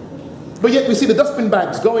away. But yet we see the dustbin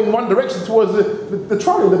bags going one direction towards the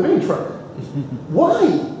trolley, the bin truck. Why?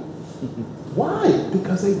 Why?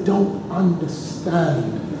 Because they don't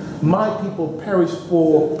understand. My people perish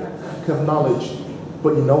for lack of knowledge.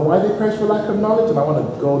 But you know why they perish for lack of knowledge? And I want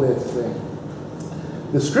to go there today.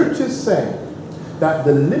 The scriptures say that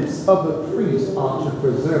the lips of the priest are to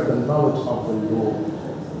preserve the knowledge of the Lord.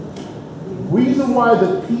 The reason why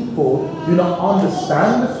the people do not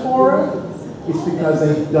understand the Torah is because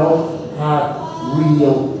they don't have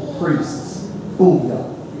real priests. Booyah.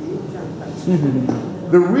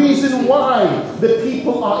 The reason why the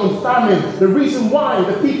people are in famine, the reason why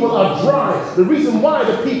the people are dry, the reason why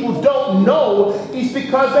the people don't know is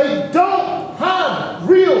because they don't have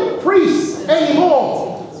real priests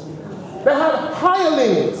anymore. They have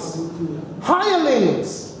hirelings.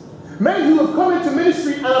 Hirelings. Men who have come into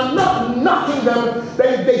ministry, and I'm not knocking them.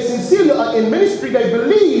 They sincerely are in ministry, they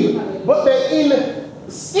believe, but they're in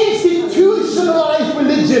institutionalized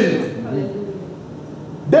religion.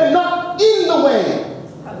 They're not in the way.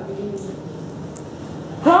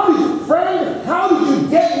 How did you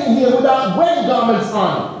get in here without wedding garments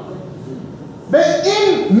on? They're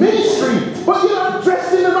in ministry, but you're not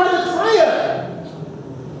dressed in the right attire.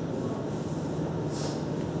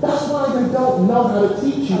 That's why they don't know how to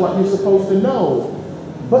teach you what you're supposed to know.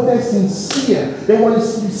 But they're sincere. They want to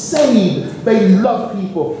see you saved. They love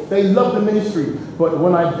people. They love the ministry. But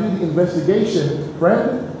when I do the investigation,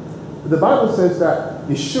 friend, the Bible says that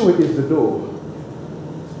Yeshua is the door.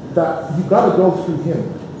 That you got to go through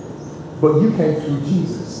him. But you came through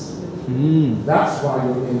Jesus. That's why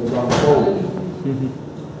you're in the wrong fold.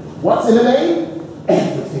 What's in the name?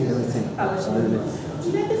 Everything. Absolutely. Do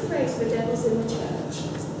you know the phrase, the devil's in the church?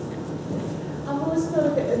 I've always thought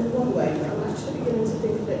of it in one way, but I'm actually beginning to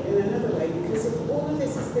think of it in another way, because if all of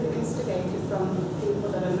this has been instigated from people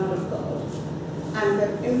that are not of God, and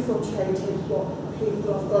they've infiltrated what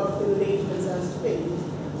people of God believe themselves to be,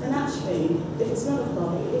 then actually, if it's not of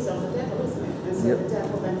God, it is of the devil, isn't it? And so the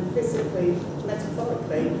devil then physically,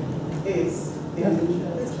 metaphorically, is in the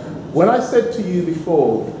church. When I said to you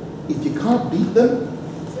before, if you can't beat them,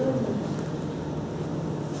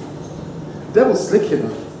 devil's slick, you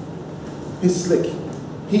know. He's slick.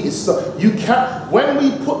 He is so, you can't, when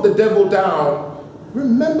we put the devil down,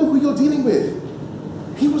 remember who you're dealing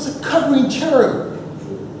with. He was a covering cherub.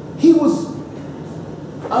 He was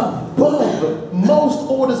above most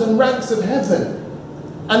orders and ranks of heaven.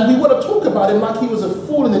 And we want to talk about him like he was a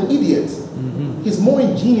fool and an idiot. He's more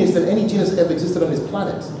ingenious than any genius that ever existed on this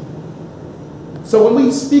planet. So when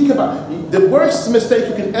we speak about, the worst mistake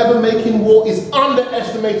you can ever make in war is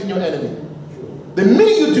underestimating your enemy. The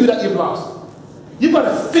minute you do that, you've lost. You've got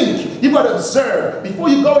to think, you've got to observe. Before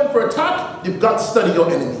you go in for attack, you've got to study your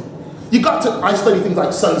enemy. You got to, I study things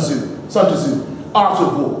like Sun Tzu, Art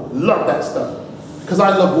of War, love that stuff. Because I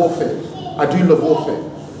love warfare. I do love warfare.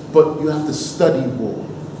 But you have to study war.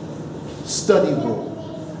 Study war.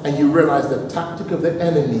 And you realize the tactic of the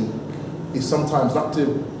enemy is sometimes not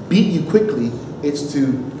to beat you quickly, it's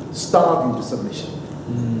to starve you to submission.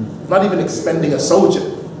 Not even expending a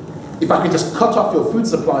soldier. If I can just cut off your food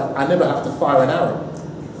supply, I never have to fire an arrow.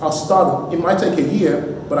 I'll starve. It might take a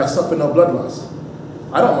year, but I suffer no blood loss.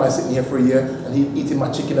 I don't mind sitting here for a year and eating my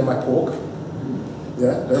chicken and my pork.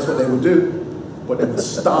 Yeah, that's what they would do. But they would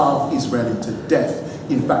starve Israel into death.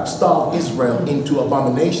 In fact, starve Israel into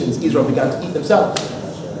abominations. Israel began to eat themselves.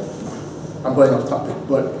 I'm going off topic,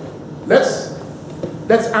 but let's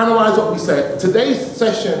analyze what we said. Today's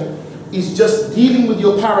session is just dealing with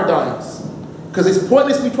your paradigms. Because it's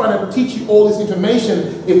pointless me trying to teach you all this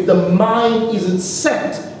information if the mind isn't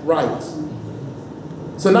set right.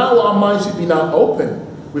 So now our minds should be now open.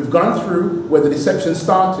 We've gone through where the deception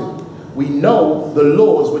started. We know the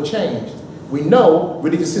laws were changed. We know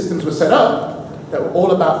religious systems were set up that were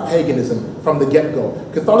all about paganism from the get-go.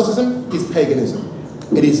 Catholicism is paganism.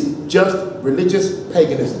 It is just religious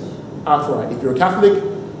paganism. Outright. If you're a Catholic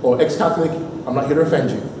or ex-Catholic, I'm not here to offend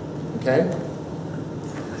you. Okay?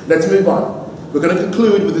 Let's move on. We're going to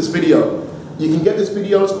conclude with this video. You can get this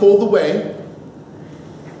video, it's called The Way.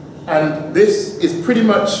 And this is pretty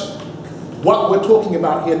much what we're talking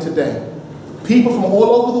about here today. People from all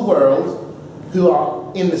over the world who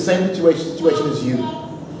are in the same situation as you.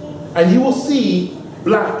 And you will see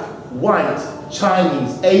black, white,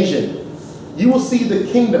 Chinese, Asian. You will see the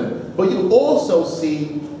kingdom, but you'll also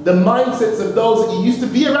see the mindsets of those that you used to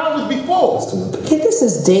be around with before. Okay, this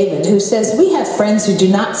is David, who says, we have friends who do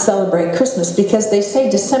not celebrate Christmas because they say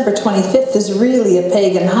December 25th is really a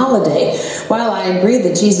pagan holiday. While I agree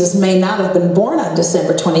that Jesus may not have been born on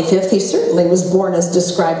December 25th, he certainly was born as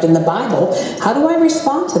described in the Bible. How do I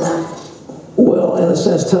respond to that? Well, in a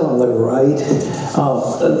sense, tell them they're right.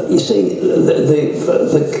 You see,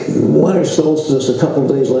 the winter solstice a couple of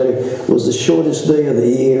days later was the shortest day of the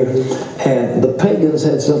year, and the pagans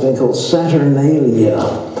had something called Saturnalia,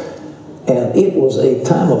 and it was a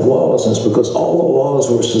time of lawlessness because all the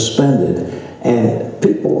laws were suspended, and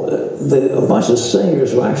people, a bunch of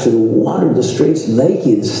singers actually wandered the streets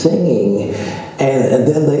naked singing. And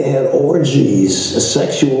then they had orgies,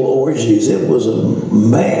 sexual orgies. It was a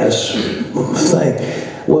mass thing.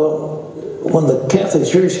 Well, when the Catholic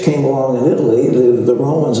Church came along in Italy, the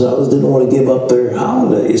Romans and others didn't want to give up their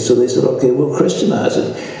holidays, so they said, okay, we'll Christianize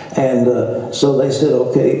it. And so they said,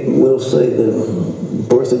 okay, we'll say the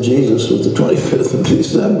birth of Jesus was the 25th of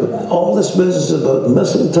December. All this business about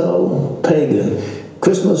mistletoe, pagan.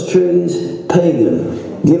 Christmas trees, pagan.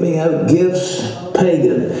 Giving out gifts,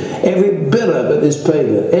 pagan. Every bit of it is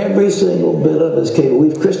pagan. Every single bit of it is pagan.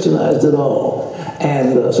 We've Christianized it all.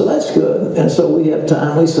 And so that's good. And so we have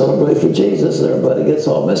time, we celebrate for Jesus. Everybody gets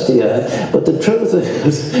all misty-eyed. But the truth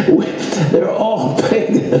is, they're all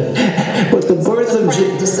pagan. But the birth of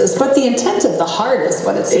Jesus... But the intent of the heart is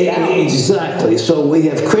what it's about. Exactly. So we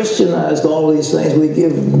have Christianized all these things. We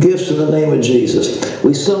give gifts in the name of Jesus.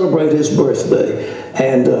 We celebrate his birthday.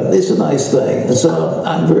 And it's a nice thing. And so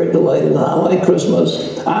I'm very delighted. And I like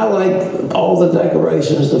Christmas. I like all the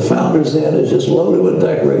decorations. The Founder's Inn is just loaded with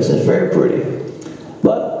decorations. It's very pretty.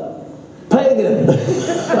 But pagan.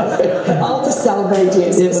 All to celebrate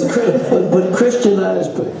Jesus. Yeah, but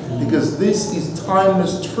Christianized pagan. Because this is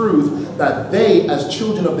timeless truth that they, as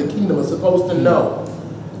children of the kingdom, are supposed to know.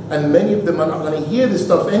 And many of them are not going to hear this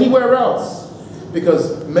stuff anywhere else.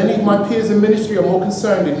 Because many of my peers in ministry are more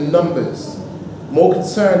concerned in numbers. More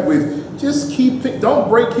concerned with just keep it, don't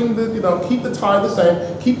breaking the, keep the tithe the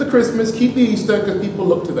same, keep the Christmas, keep the Easter, because people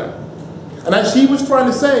look to that. And as she was trying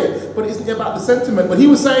to say, but it isn't about the sentiment, but he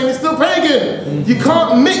was saying it's still pagan. You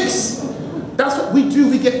can't mix. That's what we do.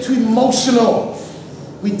 We get too emotional.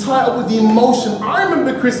 We tie up with the emotion. I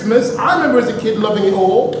remember Christmas. I remember as a kid loving it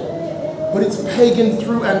all. But it's pagan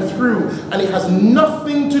through and through. And it has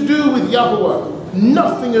nothing to do with Yahuwah.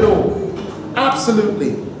 Nothing at all.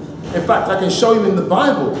 Absolutely. In fact, I can show you in the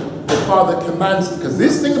Bible, the Father commands, because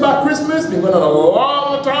this thing about Christmas been going on a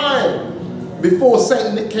long time before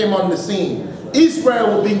Satan came on the scene.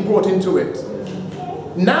 Israel was being brought into it.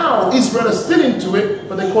 Now Israel is still into it,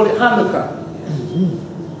 but they call it Hanukkah.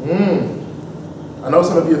 I know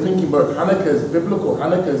some of you are thinking, but Hanukkah is biblical,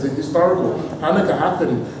 Hanukkah is historical. Hanukkah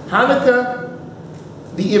happened. Hanukkah,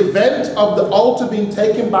 the event of the altar being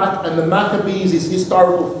taken back and the Maccabees is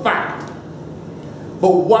historical fact.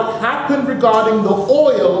 But what happened regarding the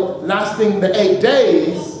oil lasting the 8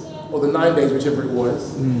 days, or the 9 days, whichever it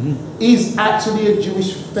was, is actually a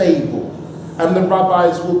Jewish fable. And the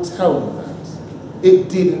rabbis will tell you that. It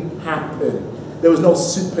didn't happen. There was no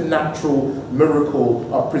supernatural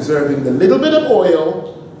miracle of preserving the little bit of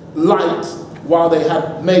oil light while they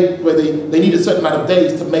had made, where they needed a certain amount of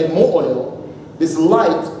days to make more oil. This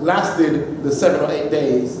light lasted the 7 or 8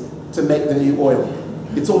 days to make the new oil.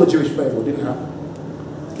 It's all a Jewish fable. It didn't happen.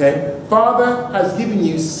 Okay? Father has given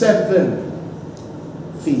you 7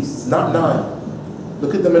 feasts, not 9.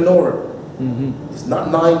 Look at the menorah. It's not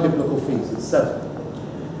 9 biblical feasts, it's 7.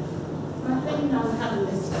 I think I'm having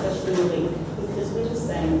this discussion in a week because we're just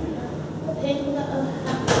saying people that are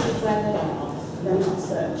happy with where they are, they're not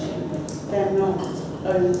searching, they're not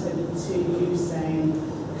open to you saying,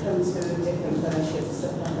 come to a different worship,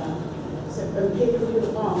 stuff like that. So, and people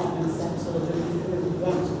who are unsettled and who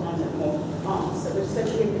want to find out more are. So we've sent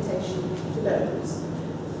the invitation to those.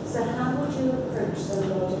 So how would you approach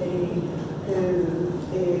somebody who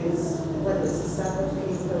is, whether it's a Sabbath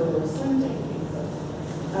keeper or a Sunday keeper,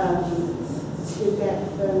 to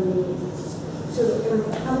get them to,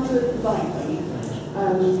 how would you invite them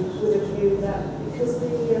with a view that, because the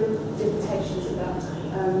invitation's about, I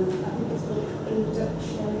think it's called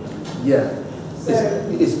induction. Yeah.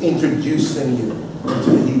 It's introducing you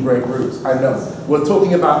to the Hebraic roots. I know. We're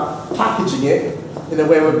talking about packaging it in a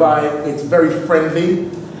way whereby it's very friendly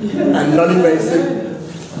and non-invasive.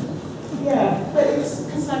 Yeah, but it's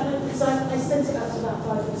because I sent it out to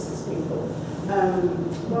about 5 or 6 people.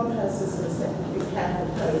 One person sort of said, be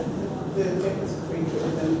careful, the difference between two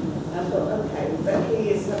of them. And I thought, okay, but he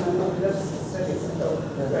is someone who loves to study, so I thought,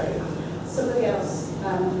 great. Somebody else,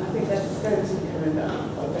 I think they're going to be coming back,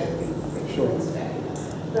 or they'll be today.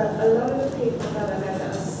 But a lot of the people that I know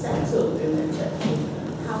that are settled in their church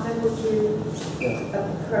would you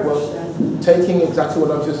approach Well, them? taking exactly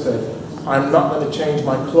what I've just said, I'm not going to change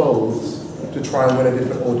my clothes to try and win a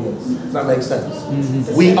different audience. Does that make sense?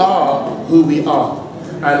 We are who we are.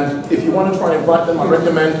 And if you want to try and invite them, I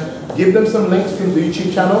recommend give them some links to the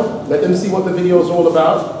YouTube channel. Let them see what the video is all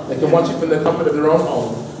about. They can watch it from the comfort of their own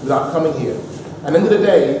home without coming here. At the end of the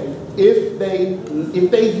day, if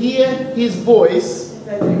they hear his voice,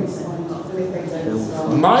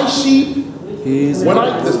 my sheep,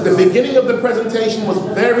 the beginning of the presentation was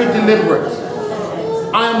very deliberate.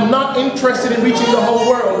 I am not interested in reaching the whole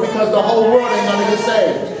world because the whole world ain't going to get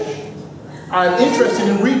saved. I'm interested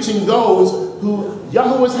in reaching those who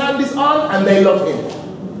Yahuwah's hand is on and they love him.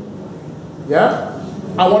 Yeah?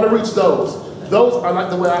 I want to reach those. Those, I like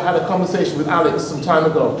the way I had a conversation with Alex some time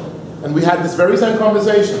ago. And we had this very same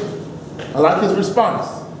conversation. I like his response.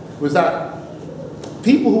 Was that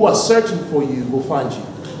people who are searching for you will find you.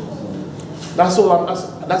 That's all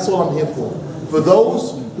I'm here for. For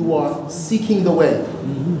those who are seeking the way,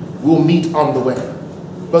 will meet on the way.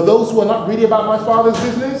 But those who are not really about my Father's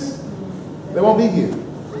business, they won't be here.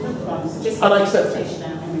 And I accept it.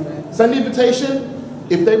 Send the invitation.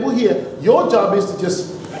 If they will hear, your job is to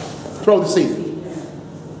just throw the seed.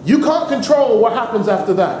 You can't control what happens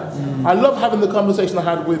after that. I love having the conversation I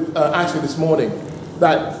had with Ashley this morning.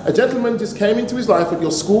 That a gentleman just came into his life at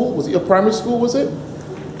your school. Was it your primary school, was it?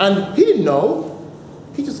 And he didn't know.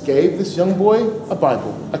 He just gave this young boy a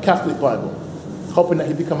Bible, a Catholic Bible, hoping that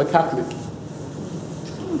he'd become a Catholic.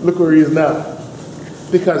 Look where he is now.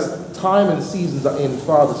 Because time and seasons are in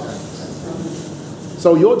Father's hands.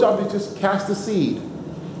 So your job is just cast the seed.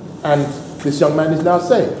 And this young man is now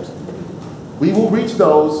saved. We will reach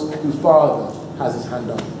those whose Father has his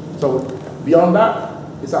hand on. So beyond that,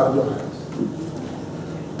 it's out of your hands.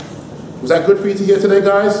 Was that good for you to hear today,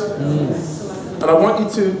 guys? And I want you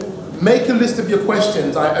to make a list of your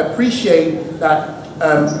questions. I appreciate that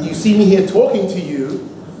you see me here talking to you,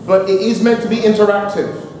 but it is meant to be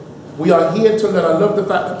interactive. We are here to learn. I love the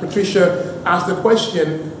fact that Patricia asked the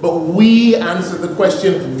question, but we answer the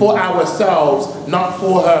question for ourselves, not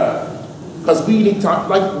for her. Because we need time,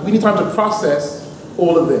 we need time to process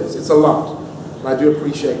all of this. It's a lot. And I do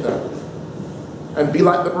appreciate that. And be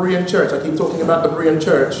like the Berean church. I keep talking about the Berean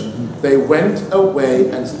church. They went away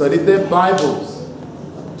and studied their Bibles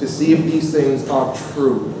to see if these things are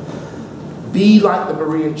true. Be like the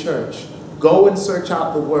Berean church. Go and search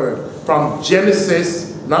out the word from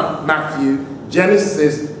Genesis, not Matthew,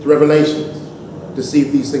 Genesis to Revelation, to see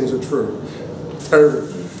if these things are true.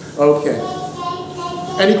 Okay.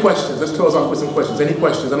 Any questions? Let's close off with some questions. Any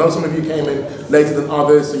questions? I know some of you came in later than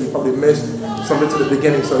others, so you probably missed something to the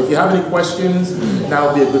beginning. So if you have any questions, now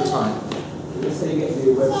would be a good time.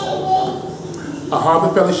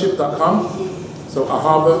 Ahavahfellowship.com. So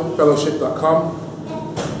ahavahfellowship.com.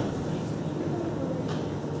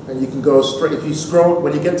 And you can go straight, if you scroll,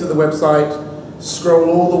 when you get to the website, scroll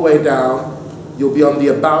all the way down. You'll be on the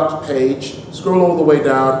About page. Scroll all the way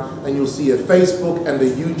down, and you'll see a Facebook and a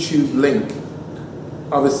YouTube link.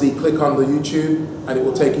 Obviously, click on the YouTube, and it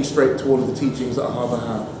will take you straight to all of the teachings that Ahavah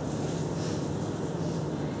have.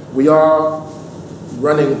 We are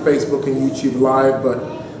running Facebook and YouTube live, but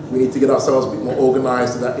we need to get ourselves a bit more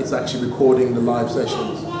organized so that it's actually recording the live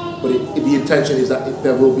sessions. But the intention is that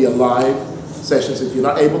there will be a live session, so if you're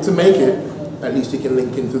not able to make it, at least you can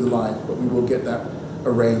link into the live, but we will get that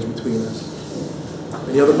arranged between us.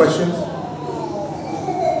 Any other questions?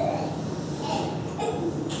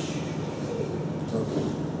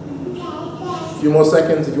 A few more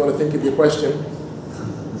seconds if you want to think of your question. Do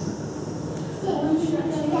you know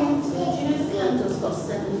the candle's got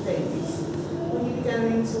 7 things? Will you go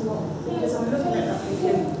into what? Because I'm looking at that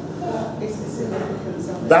thinking, what is the significance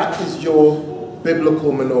of it? That is your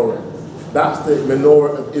biblical menorah. That's the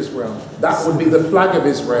menorah of Israel. That would be the flag of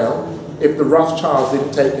Israel if the Rothschilds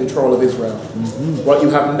didn't take control of Israel. What you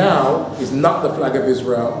have now is not the flag of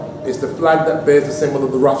Israel. It's the flag that bears the symbol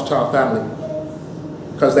of the Rothschild family.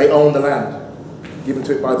 Because they own the land, given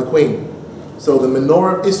to it by the Queen. So the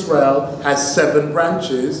menorah of Israel has 7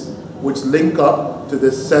 branches which link up to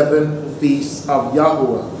the 7 feasts of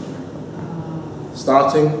Yahuwah.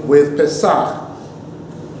 Starting with Pesach.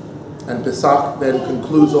 And Pesach then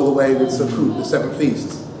concludes all the way with Sukkot, the 7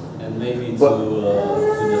 feasts. And maybe to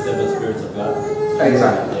the 7 spirits of God.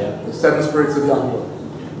 Exactly. Yeah. The 7 spirits of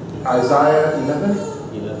Yahuwah. Isaiah 11?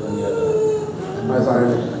 11, yeah. Isaiah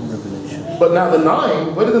 11. But now the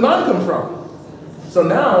 9, where did the 9 come from? So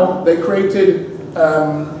now they created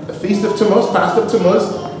a feast of Tammuz, fast of Tammuz.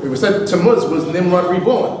 We said Tammuz was Nimrod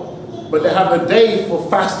reborn. But they have a day for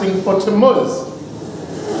fasting for Tammuz.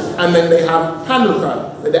 And then they have Hanukkah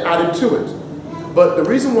that they added to it. But the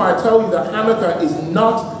reason why I tell you that Hanukkah is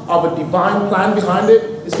not of a divine plan behind it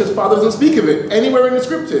is because Father doesn't speak of it anywhere in the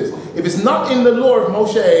scriptures. If it's not in the law of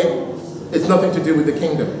Moshe, it's nothing to do with the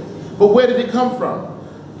kingdom. But where did it come from?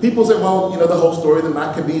 People say, well, you know, the whole story, the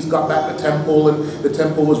Maccabees got back the temple and the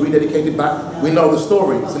temple was rededicated back. We know the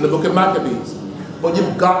story. It's in the book of Maccabees. But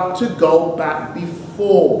you've got to go back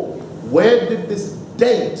before. Where did this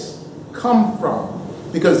date come from?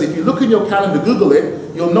 Because if you look in your calendar, Google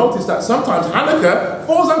it, you'll notice that sometimes Hanukkah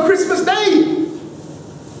falls on Christmas Day.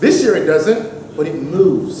 This year it doesn't, but it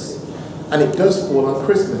moves. And it does fall on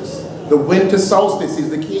Christmas. The winter solstice is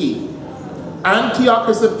the key.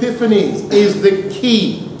 Antiochus Epiphanes is the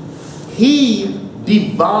key. He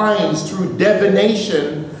divines through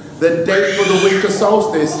divination the date for the winter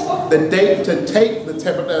solstice. The date to take the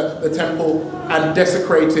temple and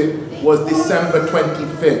desecrate it was December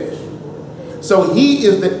 25th. So he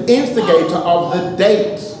is the instigator of the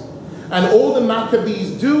date. And all the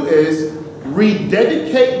Maccabees do is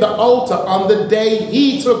rededicate the altar on the day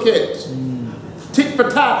he took it. Tit for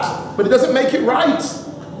tat, but it doesn't make it right.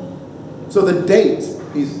 So the date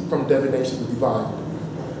is from divination to divine.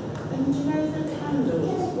 And you know the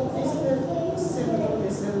candles? What is the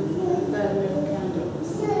symbolism of burning candles?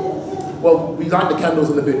 Well, we light the candles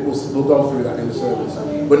in a bit. We'll go through that in the service.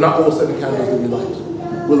 But not all 7 candles that we light.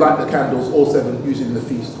 We'll light the candles, all 7, usually in the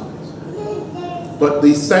feast times. But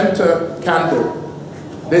the center candle,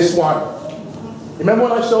 this one. Remember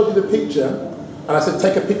when I showed you the picture, and I said,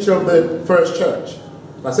 take a picture of the first church?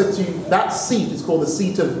 And I said to you, that seat is called the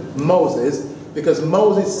seat of Moses, because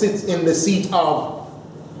Moses sits in the seat of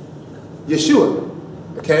Yeshua,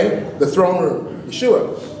 okay? The throne room,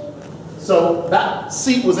 Yeshua. So that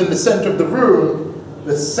seat was in the center of the room.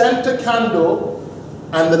 The center candle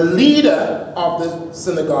and the leader of the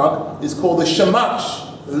synagogue is called the shamash,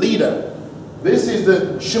 the leader. This is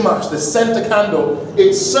the shamash, the center candle.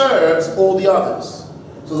 It serves all the others.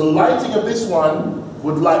 So the lighting of this one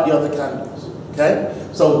would light the other candles, okay?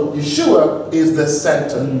 So Yeshua is the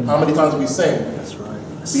center. How many times do we sing? That's right.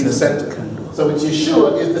 Be the center. So it's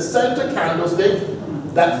Yeshua is the center candlestick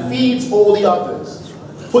that feeds all the others.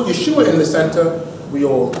 Put Yeshua in the center, we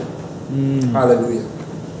all, hallelujah.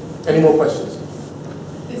 Any more questions?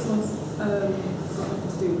 This one's got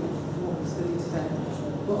nothing to do with what we're studying today.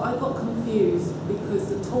 Well, I got confused because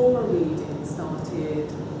the Torah reading started a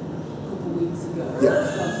couple of weeks ago. Yeah. It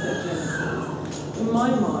started at Genesis. In my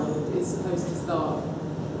mind, it's supposed to start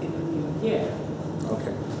in the new year.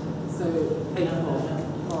 Okay. So April,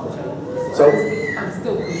 March, April. So I'm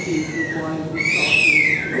still confused with why we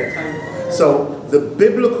started in October. So the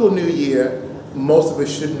biblical New Year, most of us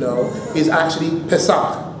should know, is actually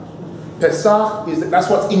Pesach. Pesach that's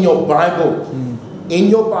what's in your Bible. In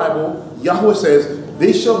your Bible, Yahuwah says,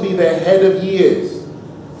 this shall be the head of years.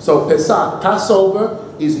 So Pesach, Passover,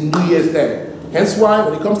 is New Year's Day. Hence why,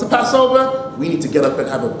 when it comes to Passover, we need to get up and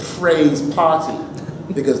have a praise party.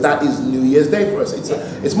 Because that is New Year's Day for us.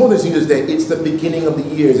 It's more than New Year's Day, it's the beginning of the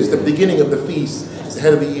years. It's the beginning of the feast. It's the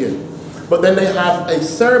head of the year. But then they have a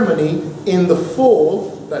ceremony in the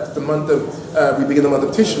fall, that's the month of, we begin the month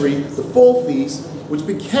of Tishri, the fall feast, which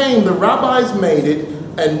became, the rabbis made it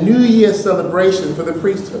a New Year celebration for the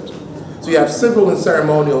priesthood. So you have civil and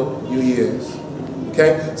ceremonial New Years.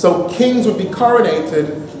 Okay? So kings would be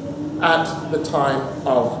coronated at the time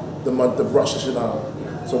of the month of Rosh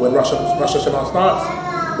Hashanah. So when Rosh Hashanah starts,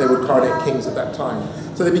 they would coronate kings at that time.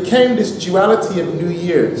 So there became this duality of New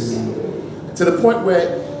Years, to the point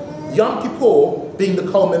where Yom Kippur, being the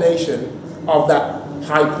culmination of that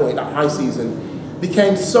high point, that high season,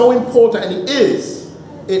 became so important, and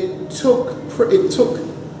it took, I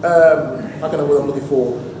don't know what I'm looking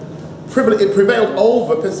for, it prevailed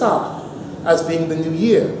over Pesach as being the new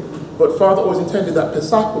year. But Father always intended that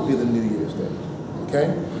Pesach would be the New Year's Day,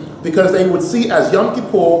 okay? Because they would see as Yom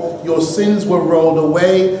Kippur, your sins were rolled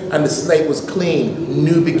away and the slate was clean,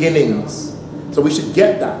 new beginnings. So we should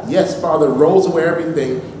get that. Yes, Father rolls away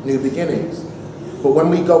everything, new beginnings. But when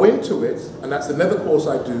we go into it, and that's another course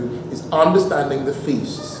I do, is understanding the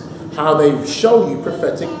feasts. How they show you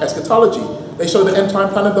prophetic eschatology. They show the end time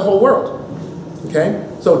plan of the whole world. Okay?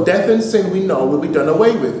 So death and sin we know will be done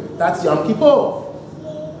away with. That's Yom Kippur.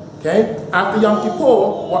 Okay? After Yom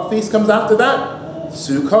Kippur, what feast comes after that?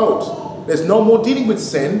 Sukkot. There's no more dealing with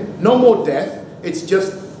sin, no more death. It's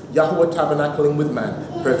just Yahuwah tabernacling with man.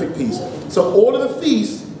 Perfect peace. So all of the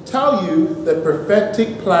feasts tell you the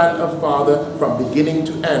prophetic plan of Father from beginning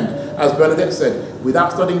to end. As Bernadette said,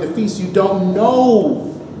 without studying the feast, you don't know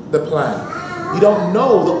the plan. You don't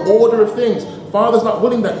know the order of things. Father's not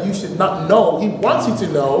willing that you should not know. He wants you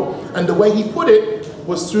to know, and the way he put it,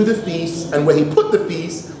 was through the feast, and where he put the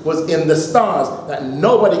feast was in the stars, that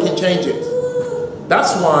nobody can change it.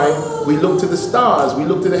 That's why we look to the stars, we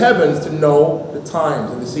look to the heavens to know the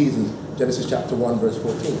times and the seasons. Genesis chapter 1, verse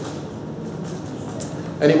 14.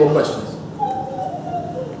 Any more questions?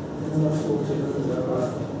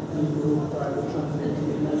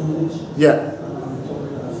 Yeah.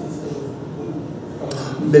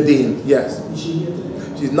 Nadine, yes.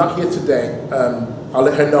 She's not here today. I'll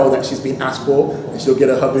let her know that she's been asked for, and she'll get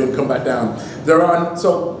her hubby and come back down.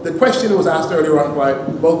 So the question was asked earlier on by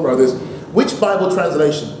both brothers, which Bible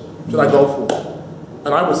translation should I go for?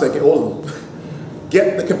 And I would say get all of them.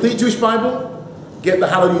 Get the complete Jewish Bible, get the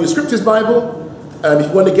Hallelujah Scriptures Bible, if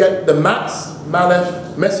you want to get the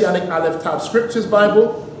Messianic Aleph Tav Scriptures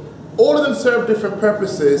Bible. All of them serve different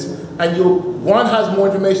purposes, and one has more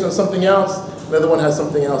information on something else, the other one has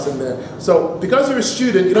something else in there. So because you're a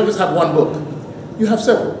student, you don't just have one book. You have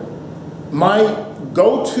several. My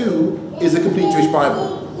go-to is a complete Jewish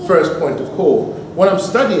Bible, first point of call. When I'm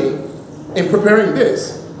studying, in preparing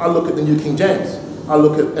this, I look at the New King James, I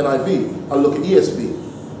look at NIV, I look at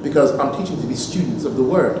ESV, because I'm teaching to be students of the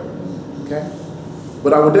Word, okay?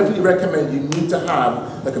 But I would definitely recommend you need to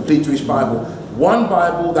have a complete Jewish Bible. One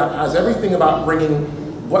Bible that has everything about bringing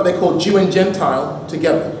what they call Jew and Gentile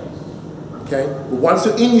together, okay? But once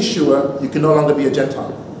you're in Yeshua, you can no longer be a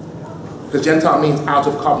Gentile, because Gentile means out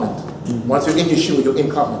of covenant. Once you're in Yeshua, you're in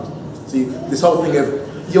covenant. See, this whole thing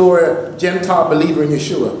of you're a Gentile believer in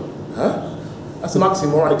Yeshua, huh? That's an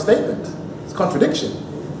oxymoronic statement. It's a contradiction.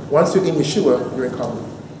 Once you're in Yeshua, you're in covenant.